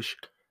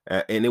published,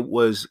 and it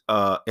was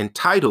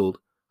entitled,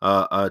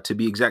 to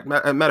be exact.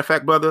 Matter of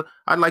fact, brother,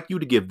 I'd like you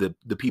to give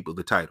the people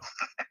the title.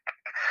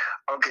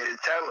 Okay, the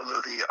title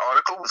of the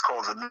article was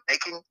called "The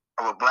Making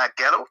of a Black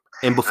Ghetto."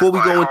 And before we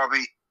go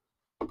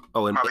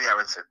in, Harvey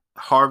Anderson.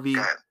 Harvey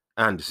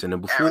Anderson.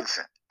 And before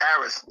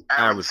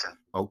Aronson.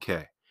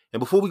 Okay. And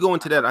before we go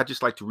into that, I'd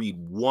just like to read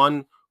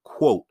one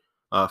quote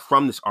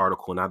from this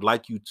article, and I'd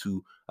like you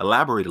to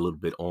elaborate a little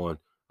bit on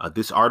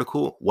this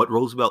article, what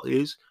Roosevelt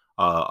is,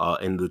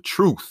 and the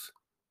truth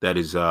that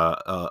is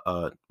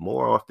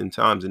more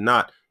oftentimes than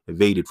not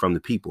evaded from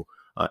the people.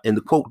 And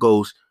the quote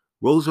goes,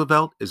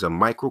 "Roosevelt is a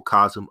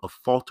microcosm of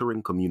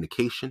faltering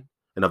communication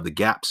and of the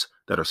gaps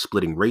that are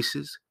splitting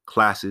races,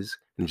 classes,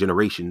 and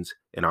generations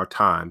in our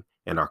time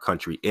and our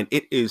country." And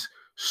it is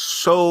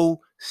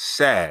so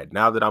sad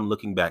now that I'm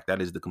looking back.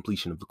 That is the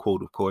completion of the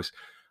quote, of course,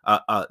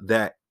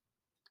 that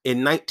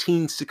in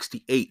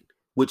 1968,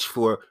 which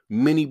for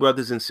many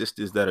brothers and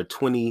sisters that are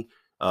 20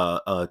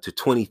 to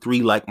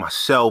 23, like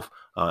myself,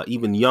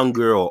 even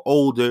younger or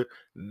older,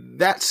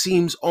 that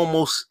seems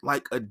almost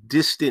like a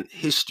distant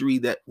history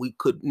that we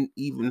couldn't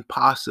even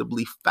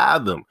possibly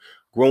fathom.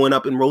 Growing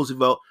up in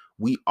Roosevelt,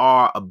 we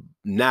are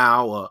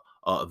now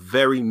a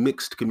very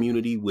mixed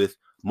community with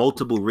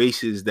multiple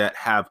races that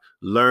have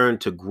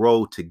learned to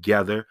grow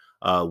together.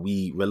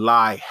 We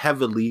rely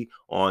heavily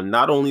on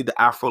not only the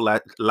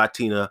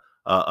Afro-Latina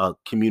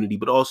community,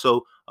 but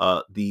also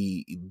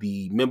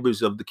the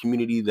members of the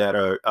community that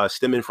are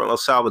stemming from El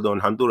Salvador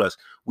and Honduras.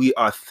 We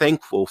are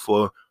thankful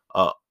for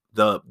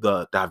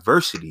the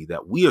diversity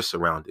that we are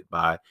surrounded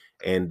by,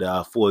 and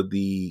for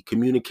the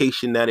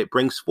communication that it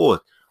brings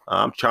forth.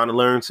 I'm trying to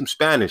learn some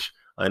Spanish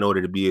in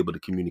order to be able to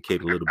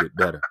communicate a little bit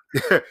better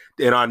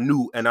in our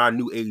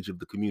new age of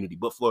the community.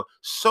 But for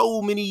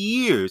so many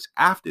years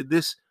after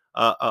this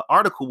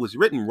article was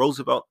written,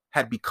 Roosevelt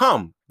had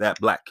become that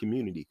black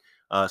community.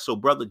 So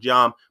Brother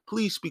Jame,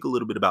 please speak a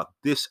little bit about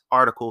this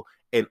article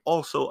and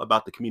also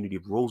about the community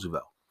of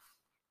Roosevelt.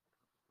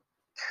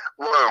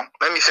 Well,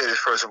 let me say this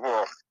first of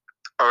all.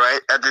 All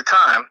right, at the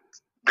time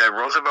that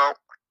Roosevelt,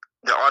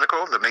 the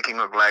article, "The Making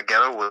of a Black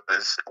Ghetto,"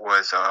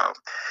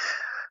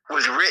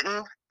 was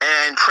written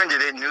and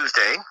printed in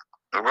Newsday,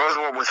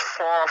 Roosevelt was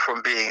far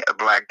from being a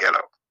black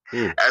ghetto.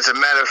 As a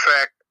matter of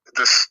fact,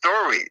 the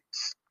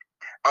stories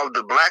of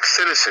the black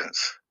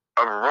citizens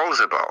of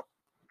Roosevelt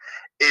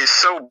is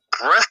so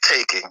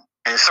breathtaking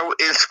and so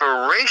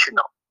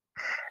inspirational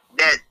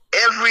that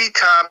every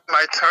time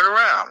I turn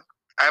around,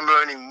 I'm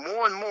learning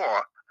more and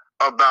more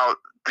about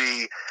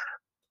the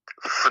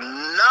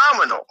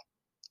phenomenal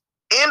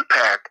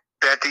impact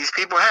that these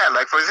people had.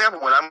 Like, for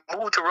example, when I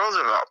moved to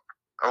Roosevelt,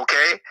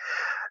 okay,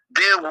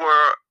 there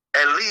were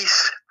at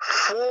least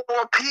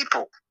 4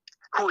 people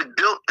who had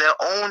built their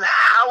own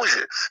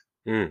houses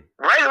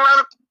right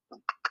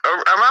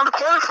around the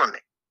corner from me.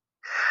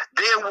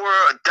 There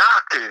were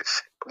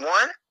doctors,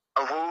 one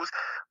of whose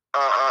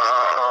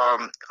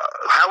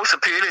house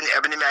appeared in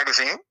Ebony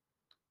magazine.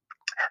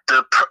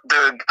 The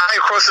guy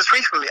across the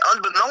street from me,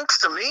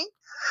 unbeknownst to me,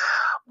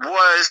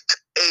 was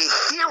a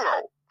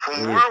hero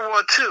from World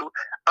War II,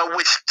 of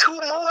which 2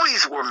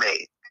 movies were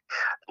made.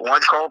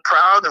 One's called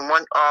Proud and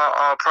one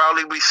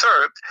Proudly We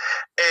Served.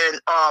 And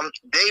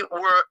they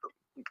were,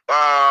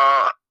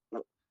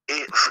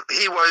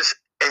 he was,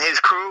 and his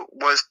crew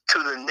was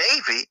to the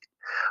Navy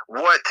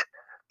what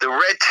the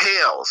Red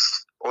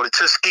Tails or the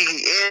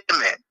Tuskegee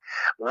Airmen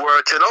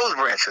were to those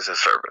branches of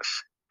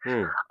service.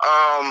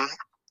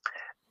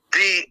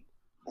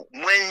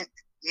 When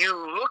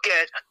you look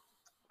at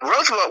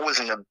Roosevelt was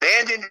an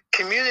abandoned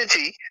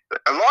community,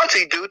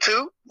 largely due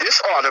to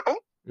this article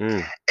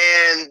and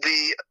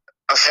the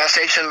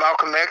assassination of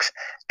Malcolm X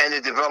and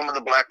the development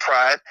of Black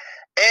Pride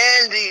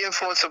and the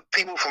influence of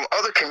people from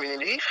other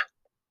communities.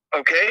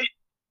 Okay,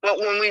 but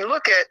when we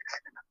look at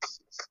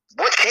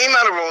what came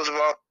out of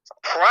Roosevelt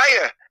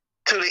prior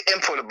to the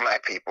input of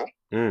Black people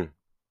and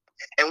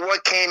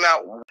what came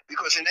out,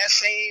 because in that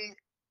same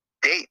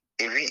date,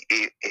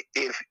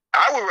 if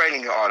I were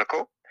writing an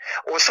article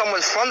or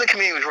someone from the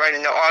community was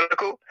writing an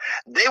article,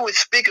 they would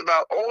speak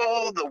about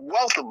all the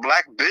wealth of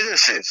Black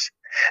businesses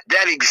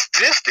that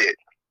existed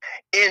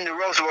in the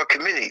Roosevelt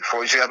community.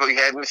 For example, you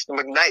had Mr.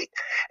 McKnight,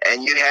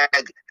 and you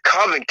had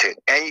Covington,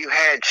 and you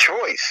had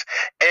Choice,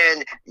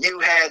 and you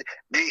had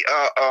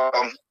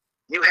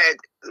you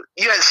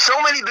had so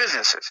many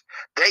businesses.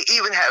 They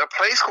even had a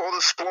place called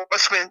the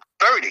Sportsman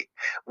 30,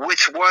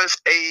 which was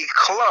a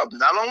club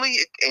not only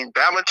in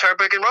Bama,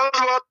 Turnpike, and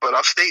Roosevelt, but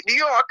upstate New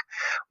York,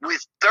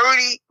 with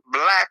 30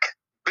 Black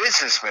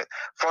businessmen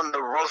from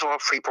the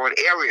Roosevelt Freeport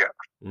area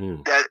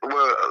that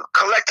were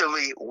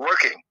collectively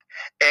working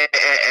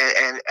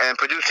and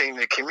producing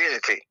the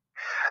community.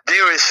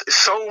 There is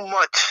so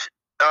much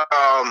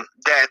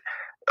that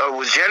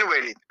was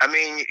generated. I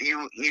mean,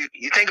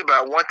 you think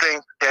about one thing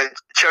that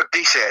Chuck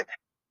D said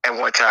at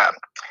one time.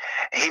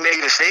 He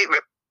made a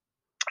statement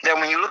that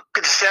when you look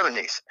at the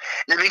 70s,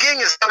 in the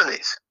beginning of the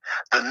 70s,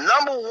 the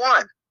number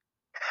one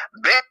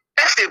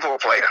basketball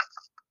player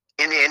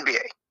in the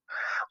NBA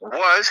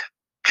was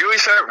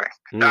Julius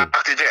Erving,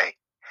 Dr. J.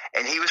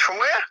 And he was from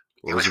where?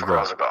 He was from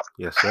Roosevelt.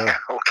 Yes, sir.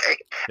 Okay.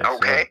 Yes,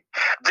 okay.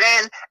 Sir.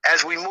 Then,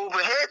 as we move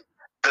ahead,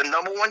 the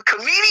number one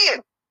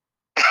comedian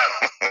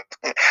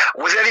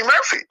was Eddie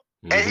Murphy.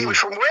 And he was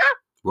from where?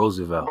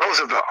 Roosevelt.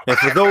 Roosevelt. And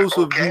for those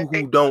of you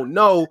who don't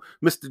know,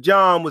 Mr.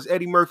 John was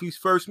Eddie Murphy's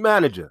first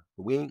manager.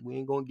 We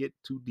ain't gonna get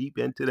too deep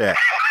into that.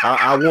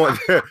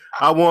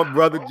 I want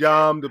Brother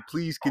John to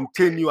please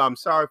continue. I'm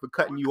sorry for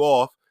cutting you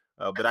off,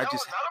 but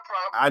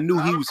I knew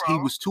he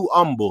was too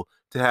humble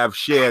to have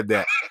shared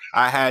that.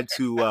 I had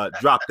to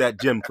drop that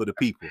gem for the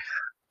people.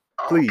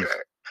 Please. Okay.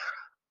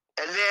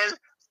 And then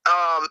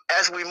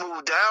as we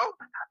move down,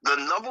 the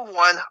number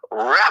one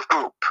rap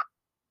group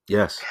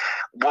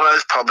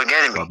was Public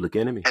Enemy. Public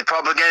Enemy. And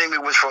Public Enemy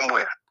was from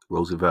where?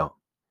 Roosevelt.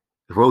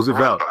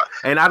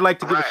 And I'd like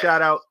to give a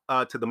shout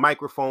out to the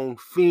microphone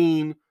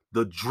fiend,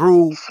 the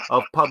Drew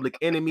of Public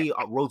Enemy,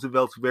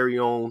 Roosevelt's very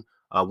own,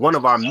 one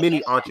of our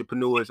many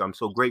entrepreneurs. I'm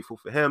so grateful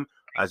for him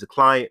as a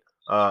client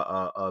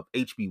of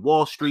HB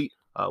Wall Street,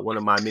 one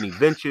of my many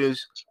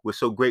ventures. We're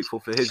so grateful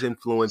for his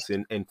influence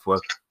and for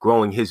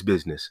growing his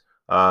business.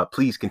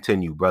 Please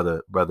continue,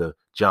 brother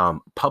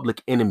John.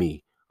 Public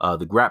Enemy,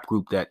 the rap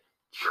group that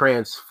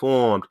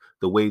transformed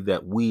the way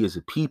that we as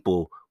a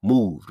people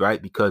moved,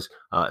 right? Because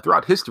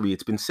throughout history,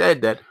 it's been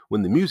said that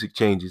when the music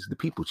changes, the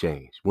people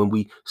change. When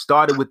we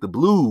started with the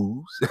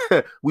blues,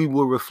 we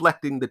were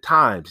reflecting the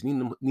times.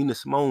 Nina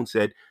Simone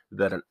said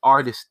that an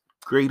artist's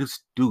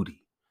greatest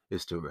duty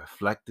is to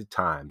reflect the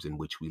times in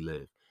which we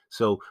live.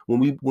 So when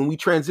we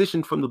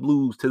transitioned from the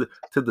blues to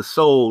the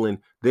soul and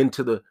then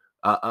to the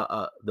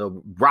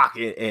rock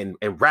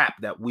and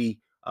rap that we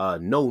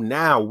know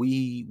now,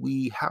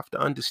 we have to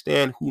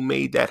understand who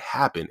made that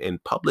happen.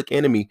 And Public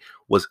Enemy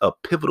was a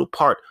pivotal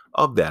part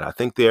of that.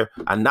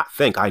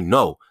 I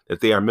know that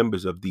they are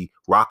members of the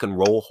Rock and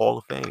Roll Hall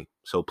of Fame.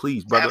 So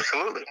please, brother.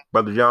 Absolutely.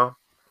 Brother John.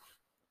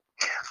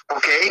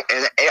 Okay,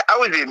 and I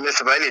would be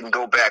remiss if I didn't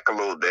go back a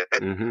little bit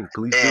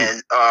Please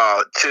and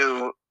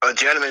to a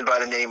gentleman by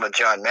the name of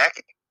John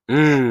Mackey.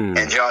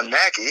 And John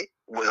Mackey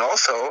was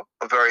also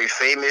a very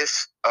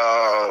famous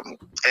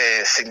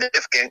and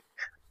significant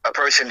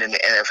person in the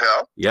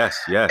NFL. Yes.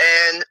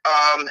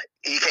 And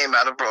he came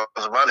out of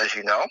Roosevelt, as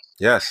you know.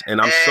 Yes,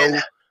 and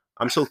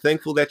I'm so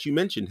thankful that you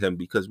mentioned him,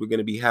 because we're going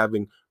to be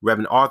having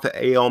Reverend Arthur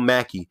A.L.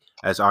 Mackey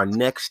as our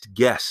next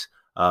guest,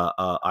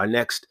 our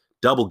next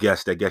double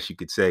guest, I guess you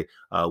could say,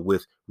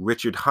 with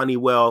Richard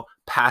Honeywell,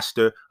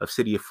 pastor of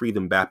City of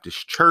Freedom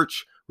Baptist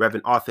Church.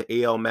 Reverend Arthur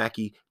A.L.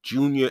 Mackey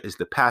Jr. is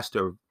the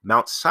pastor of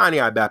Mount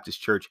Sinai Baptist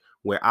Church,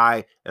 where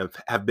I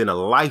have been a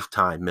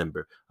lifetime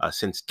member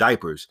since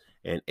diapers,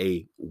 and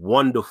a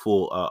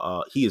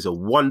wonderful, he is a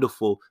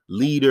wonderful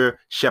leader,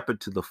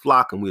 shepherd to the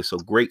flock, and we are so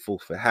grateful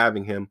for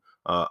having him.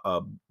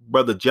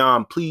 Brother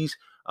John, please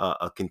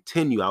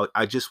continue.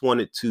 I just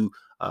wanted to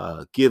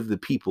give the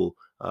people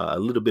a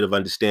little bit of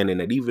understanding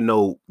that even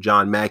though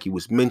John Mackey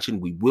was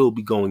mentioned, we will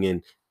be going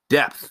in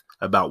depth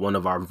about one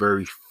of our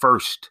very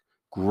first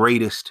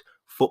greatest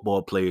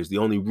football players. The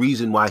only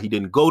reason why he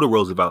didn't go to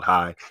Roosevelt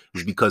High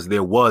is because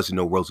there was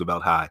no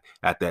Roosevelt High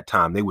at that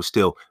time. They were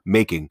still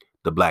making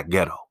the black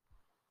ghetto.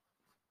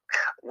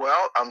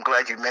 Well, I'm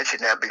glad you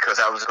mentioned that, because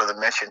I was going to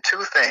mention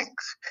two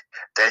things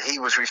that he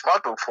was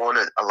responsible for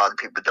that a lot of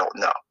people don't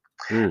know.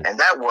 And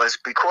that was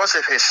because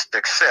of his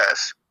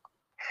success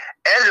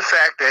and the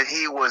fact that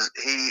he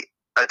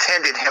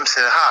attended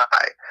Hempstead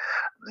High.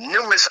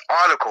 Numerous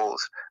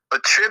articles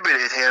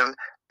attributed him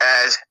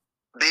as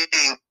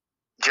being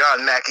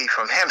John Mackey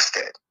from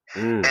Hempstead.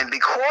 And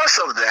because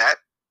of that,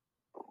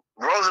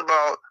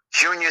 Roosevelt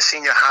Junior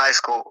Senior High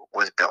School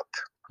was built.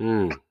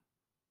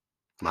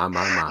 My.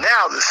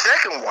 Now, the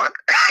second one,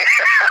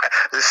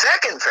 the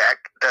second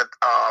fact that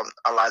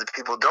a lot of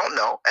people don't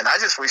know, and I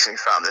just recently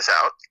found this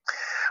out,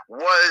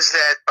 was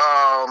that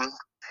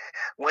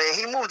when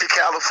he moved to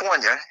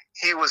California,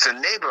 he was a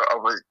neighbor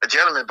of a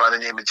gentleman by the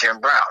name of Jim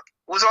Brown,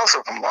 who was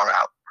also from Long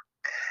Island,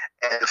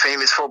 and a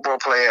famous football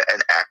player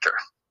and actor.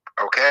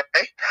 Okay?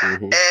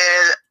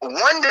 And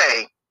one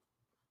day,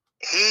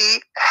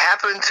 he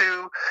happened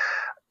to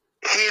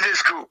hear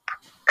this group.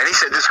 And he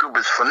said this group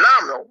is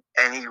phenomenal.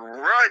 And he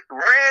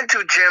ran to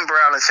Jim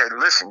Brown and said,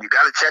 listen, you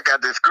got to check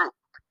out this group.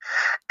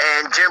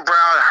 And Jim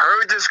Brown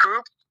heard this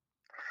group.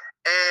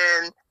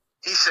 And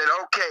he said,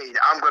 okay,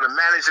 I'm going to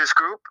manage this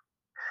group.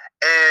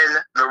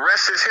 And the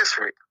rest is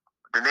history.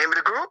 The name of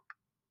the group?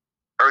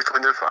 Earth,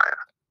 Wind, and Fire.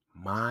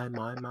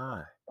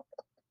 My.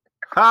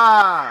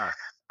 Ha!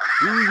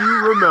 Do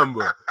you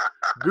remember?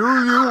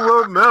 Do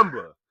you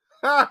remember?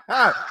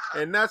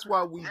 And that's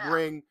why we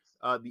bring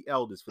the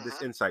elders for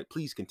this insight.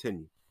 Please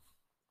continue.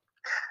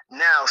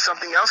 Now,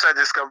 something else I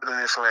discovered in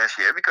this last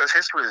year, because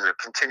history is a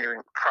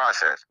continuing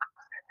process.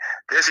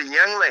 There's a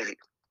young lady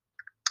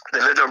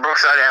that lived on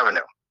Brookside Avenue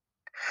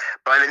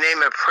by the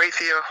name of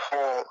Prathia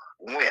Hall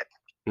Wynn.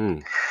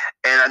 And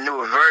I knew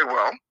her very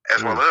well,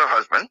 as well as her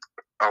husband,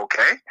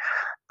 okay,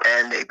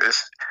 and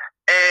neighbors.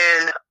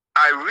 And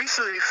I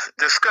recently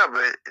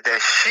discovered that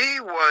she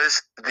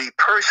was the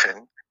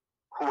person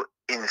who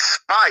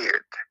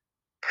inspired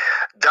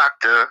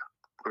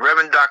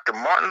Reverend Dr.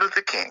 Martin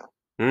Luther King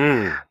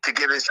to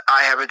give his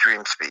I Have a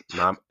Dream speech.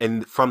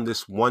 And from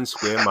this 1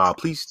 square mile,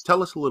 please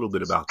tell us a little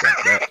bit about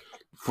that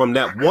from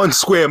that 1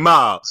 square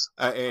mile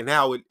and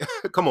how it,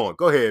 come on,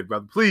 go ahead,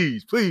 brother.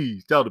 Please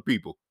tell the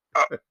people.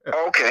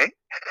 Okay.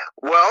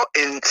 Well,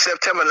 in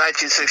September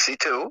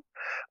 1962,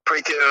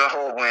 Prathia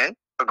Hall Wynn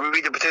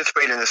agreed to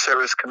participate in a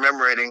service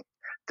commemorating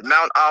the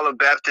Mount Olive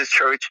Baptist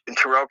Church in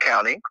Terrell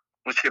County,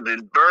 which had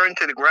been burned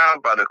to the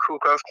ground by the Ku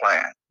Klux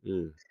Klan.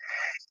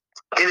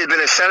 It had been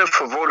a center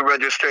for voter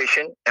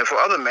registration and for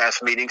other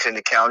mass meetings in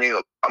the county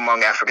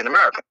among African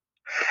Americans.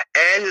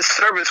 And the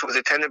service was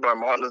attended by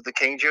Martin Luther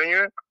King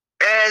Jr.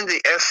 and the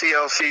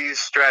SCLC's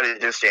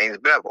strategist, James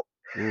Bevel.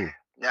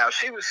 Now,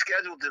 she was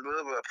scheduled to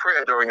deliver a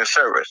prayer during the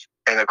service.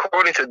 And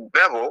according to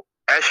Bevel,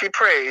 as she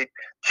prayed,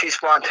 she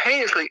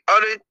spontaneously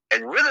uttered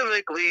and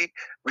rhythmically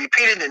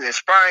repeated an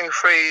inspiring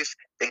phrase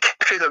that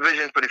captured her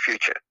vision for the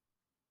future.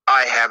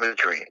 I have a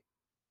dream.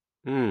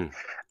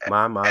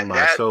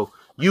 My. So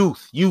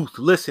youth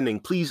listening,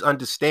 please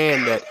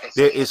understand that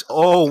there is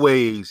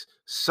always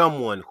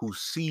someone who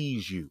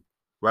sees you,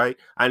 right?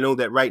 I know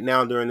that right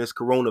now during this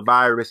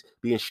coronavirus,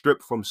 being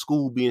stripped from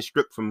school, being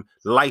stripped from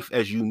life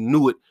as you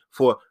knew it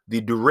for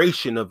the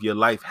duration of your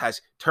life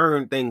has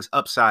turned things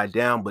upside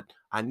down, but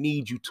I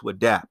need you to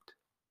adapt.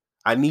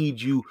 I need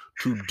you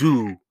to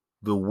do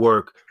the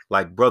work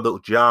like Brother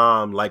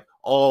Jame, like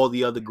all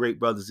the other great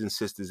brothers and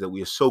sisters that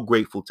we are so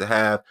grateful to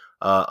have.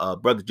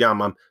 Brother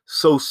Jame, I'm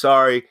so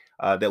sorry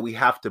that we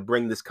have to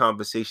bring this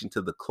conversation to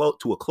a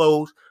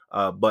close.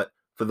 But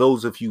for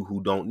those of you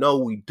who don't know,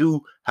 we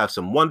do have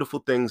some wonderful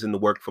things in the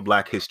work for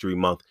Black History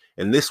Month.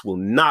 And this will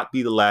not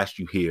be the last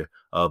you hear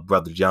of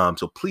Brother Jame.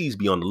 So please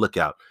be on the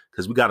lookout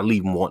because we got to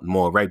leave him wanting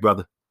more. Right,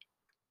 brother?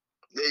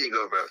 There you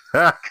go,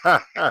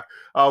 brother.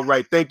 All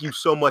right. Thank you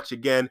so much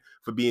again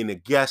for being a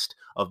guest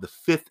of the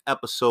 5th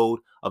episode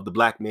of the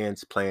Black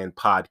Man's Plan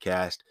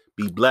podcast.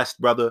 Be blessed,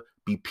 brother.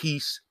 Be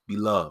peace. Be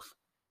love.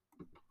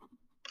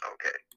 Okay.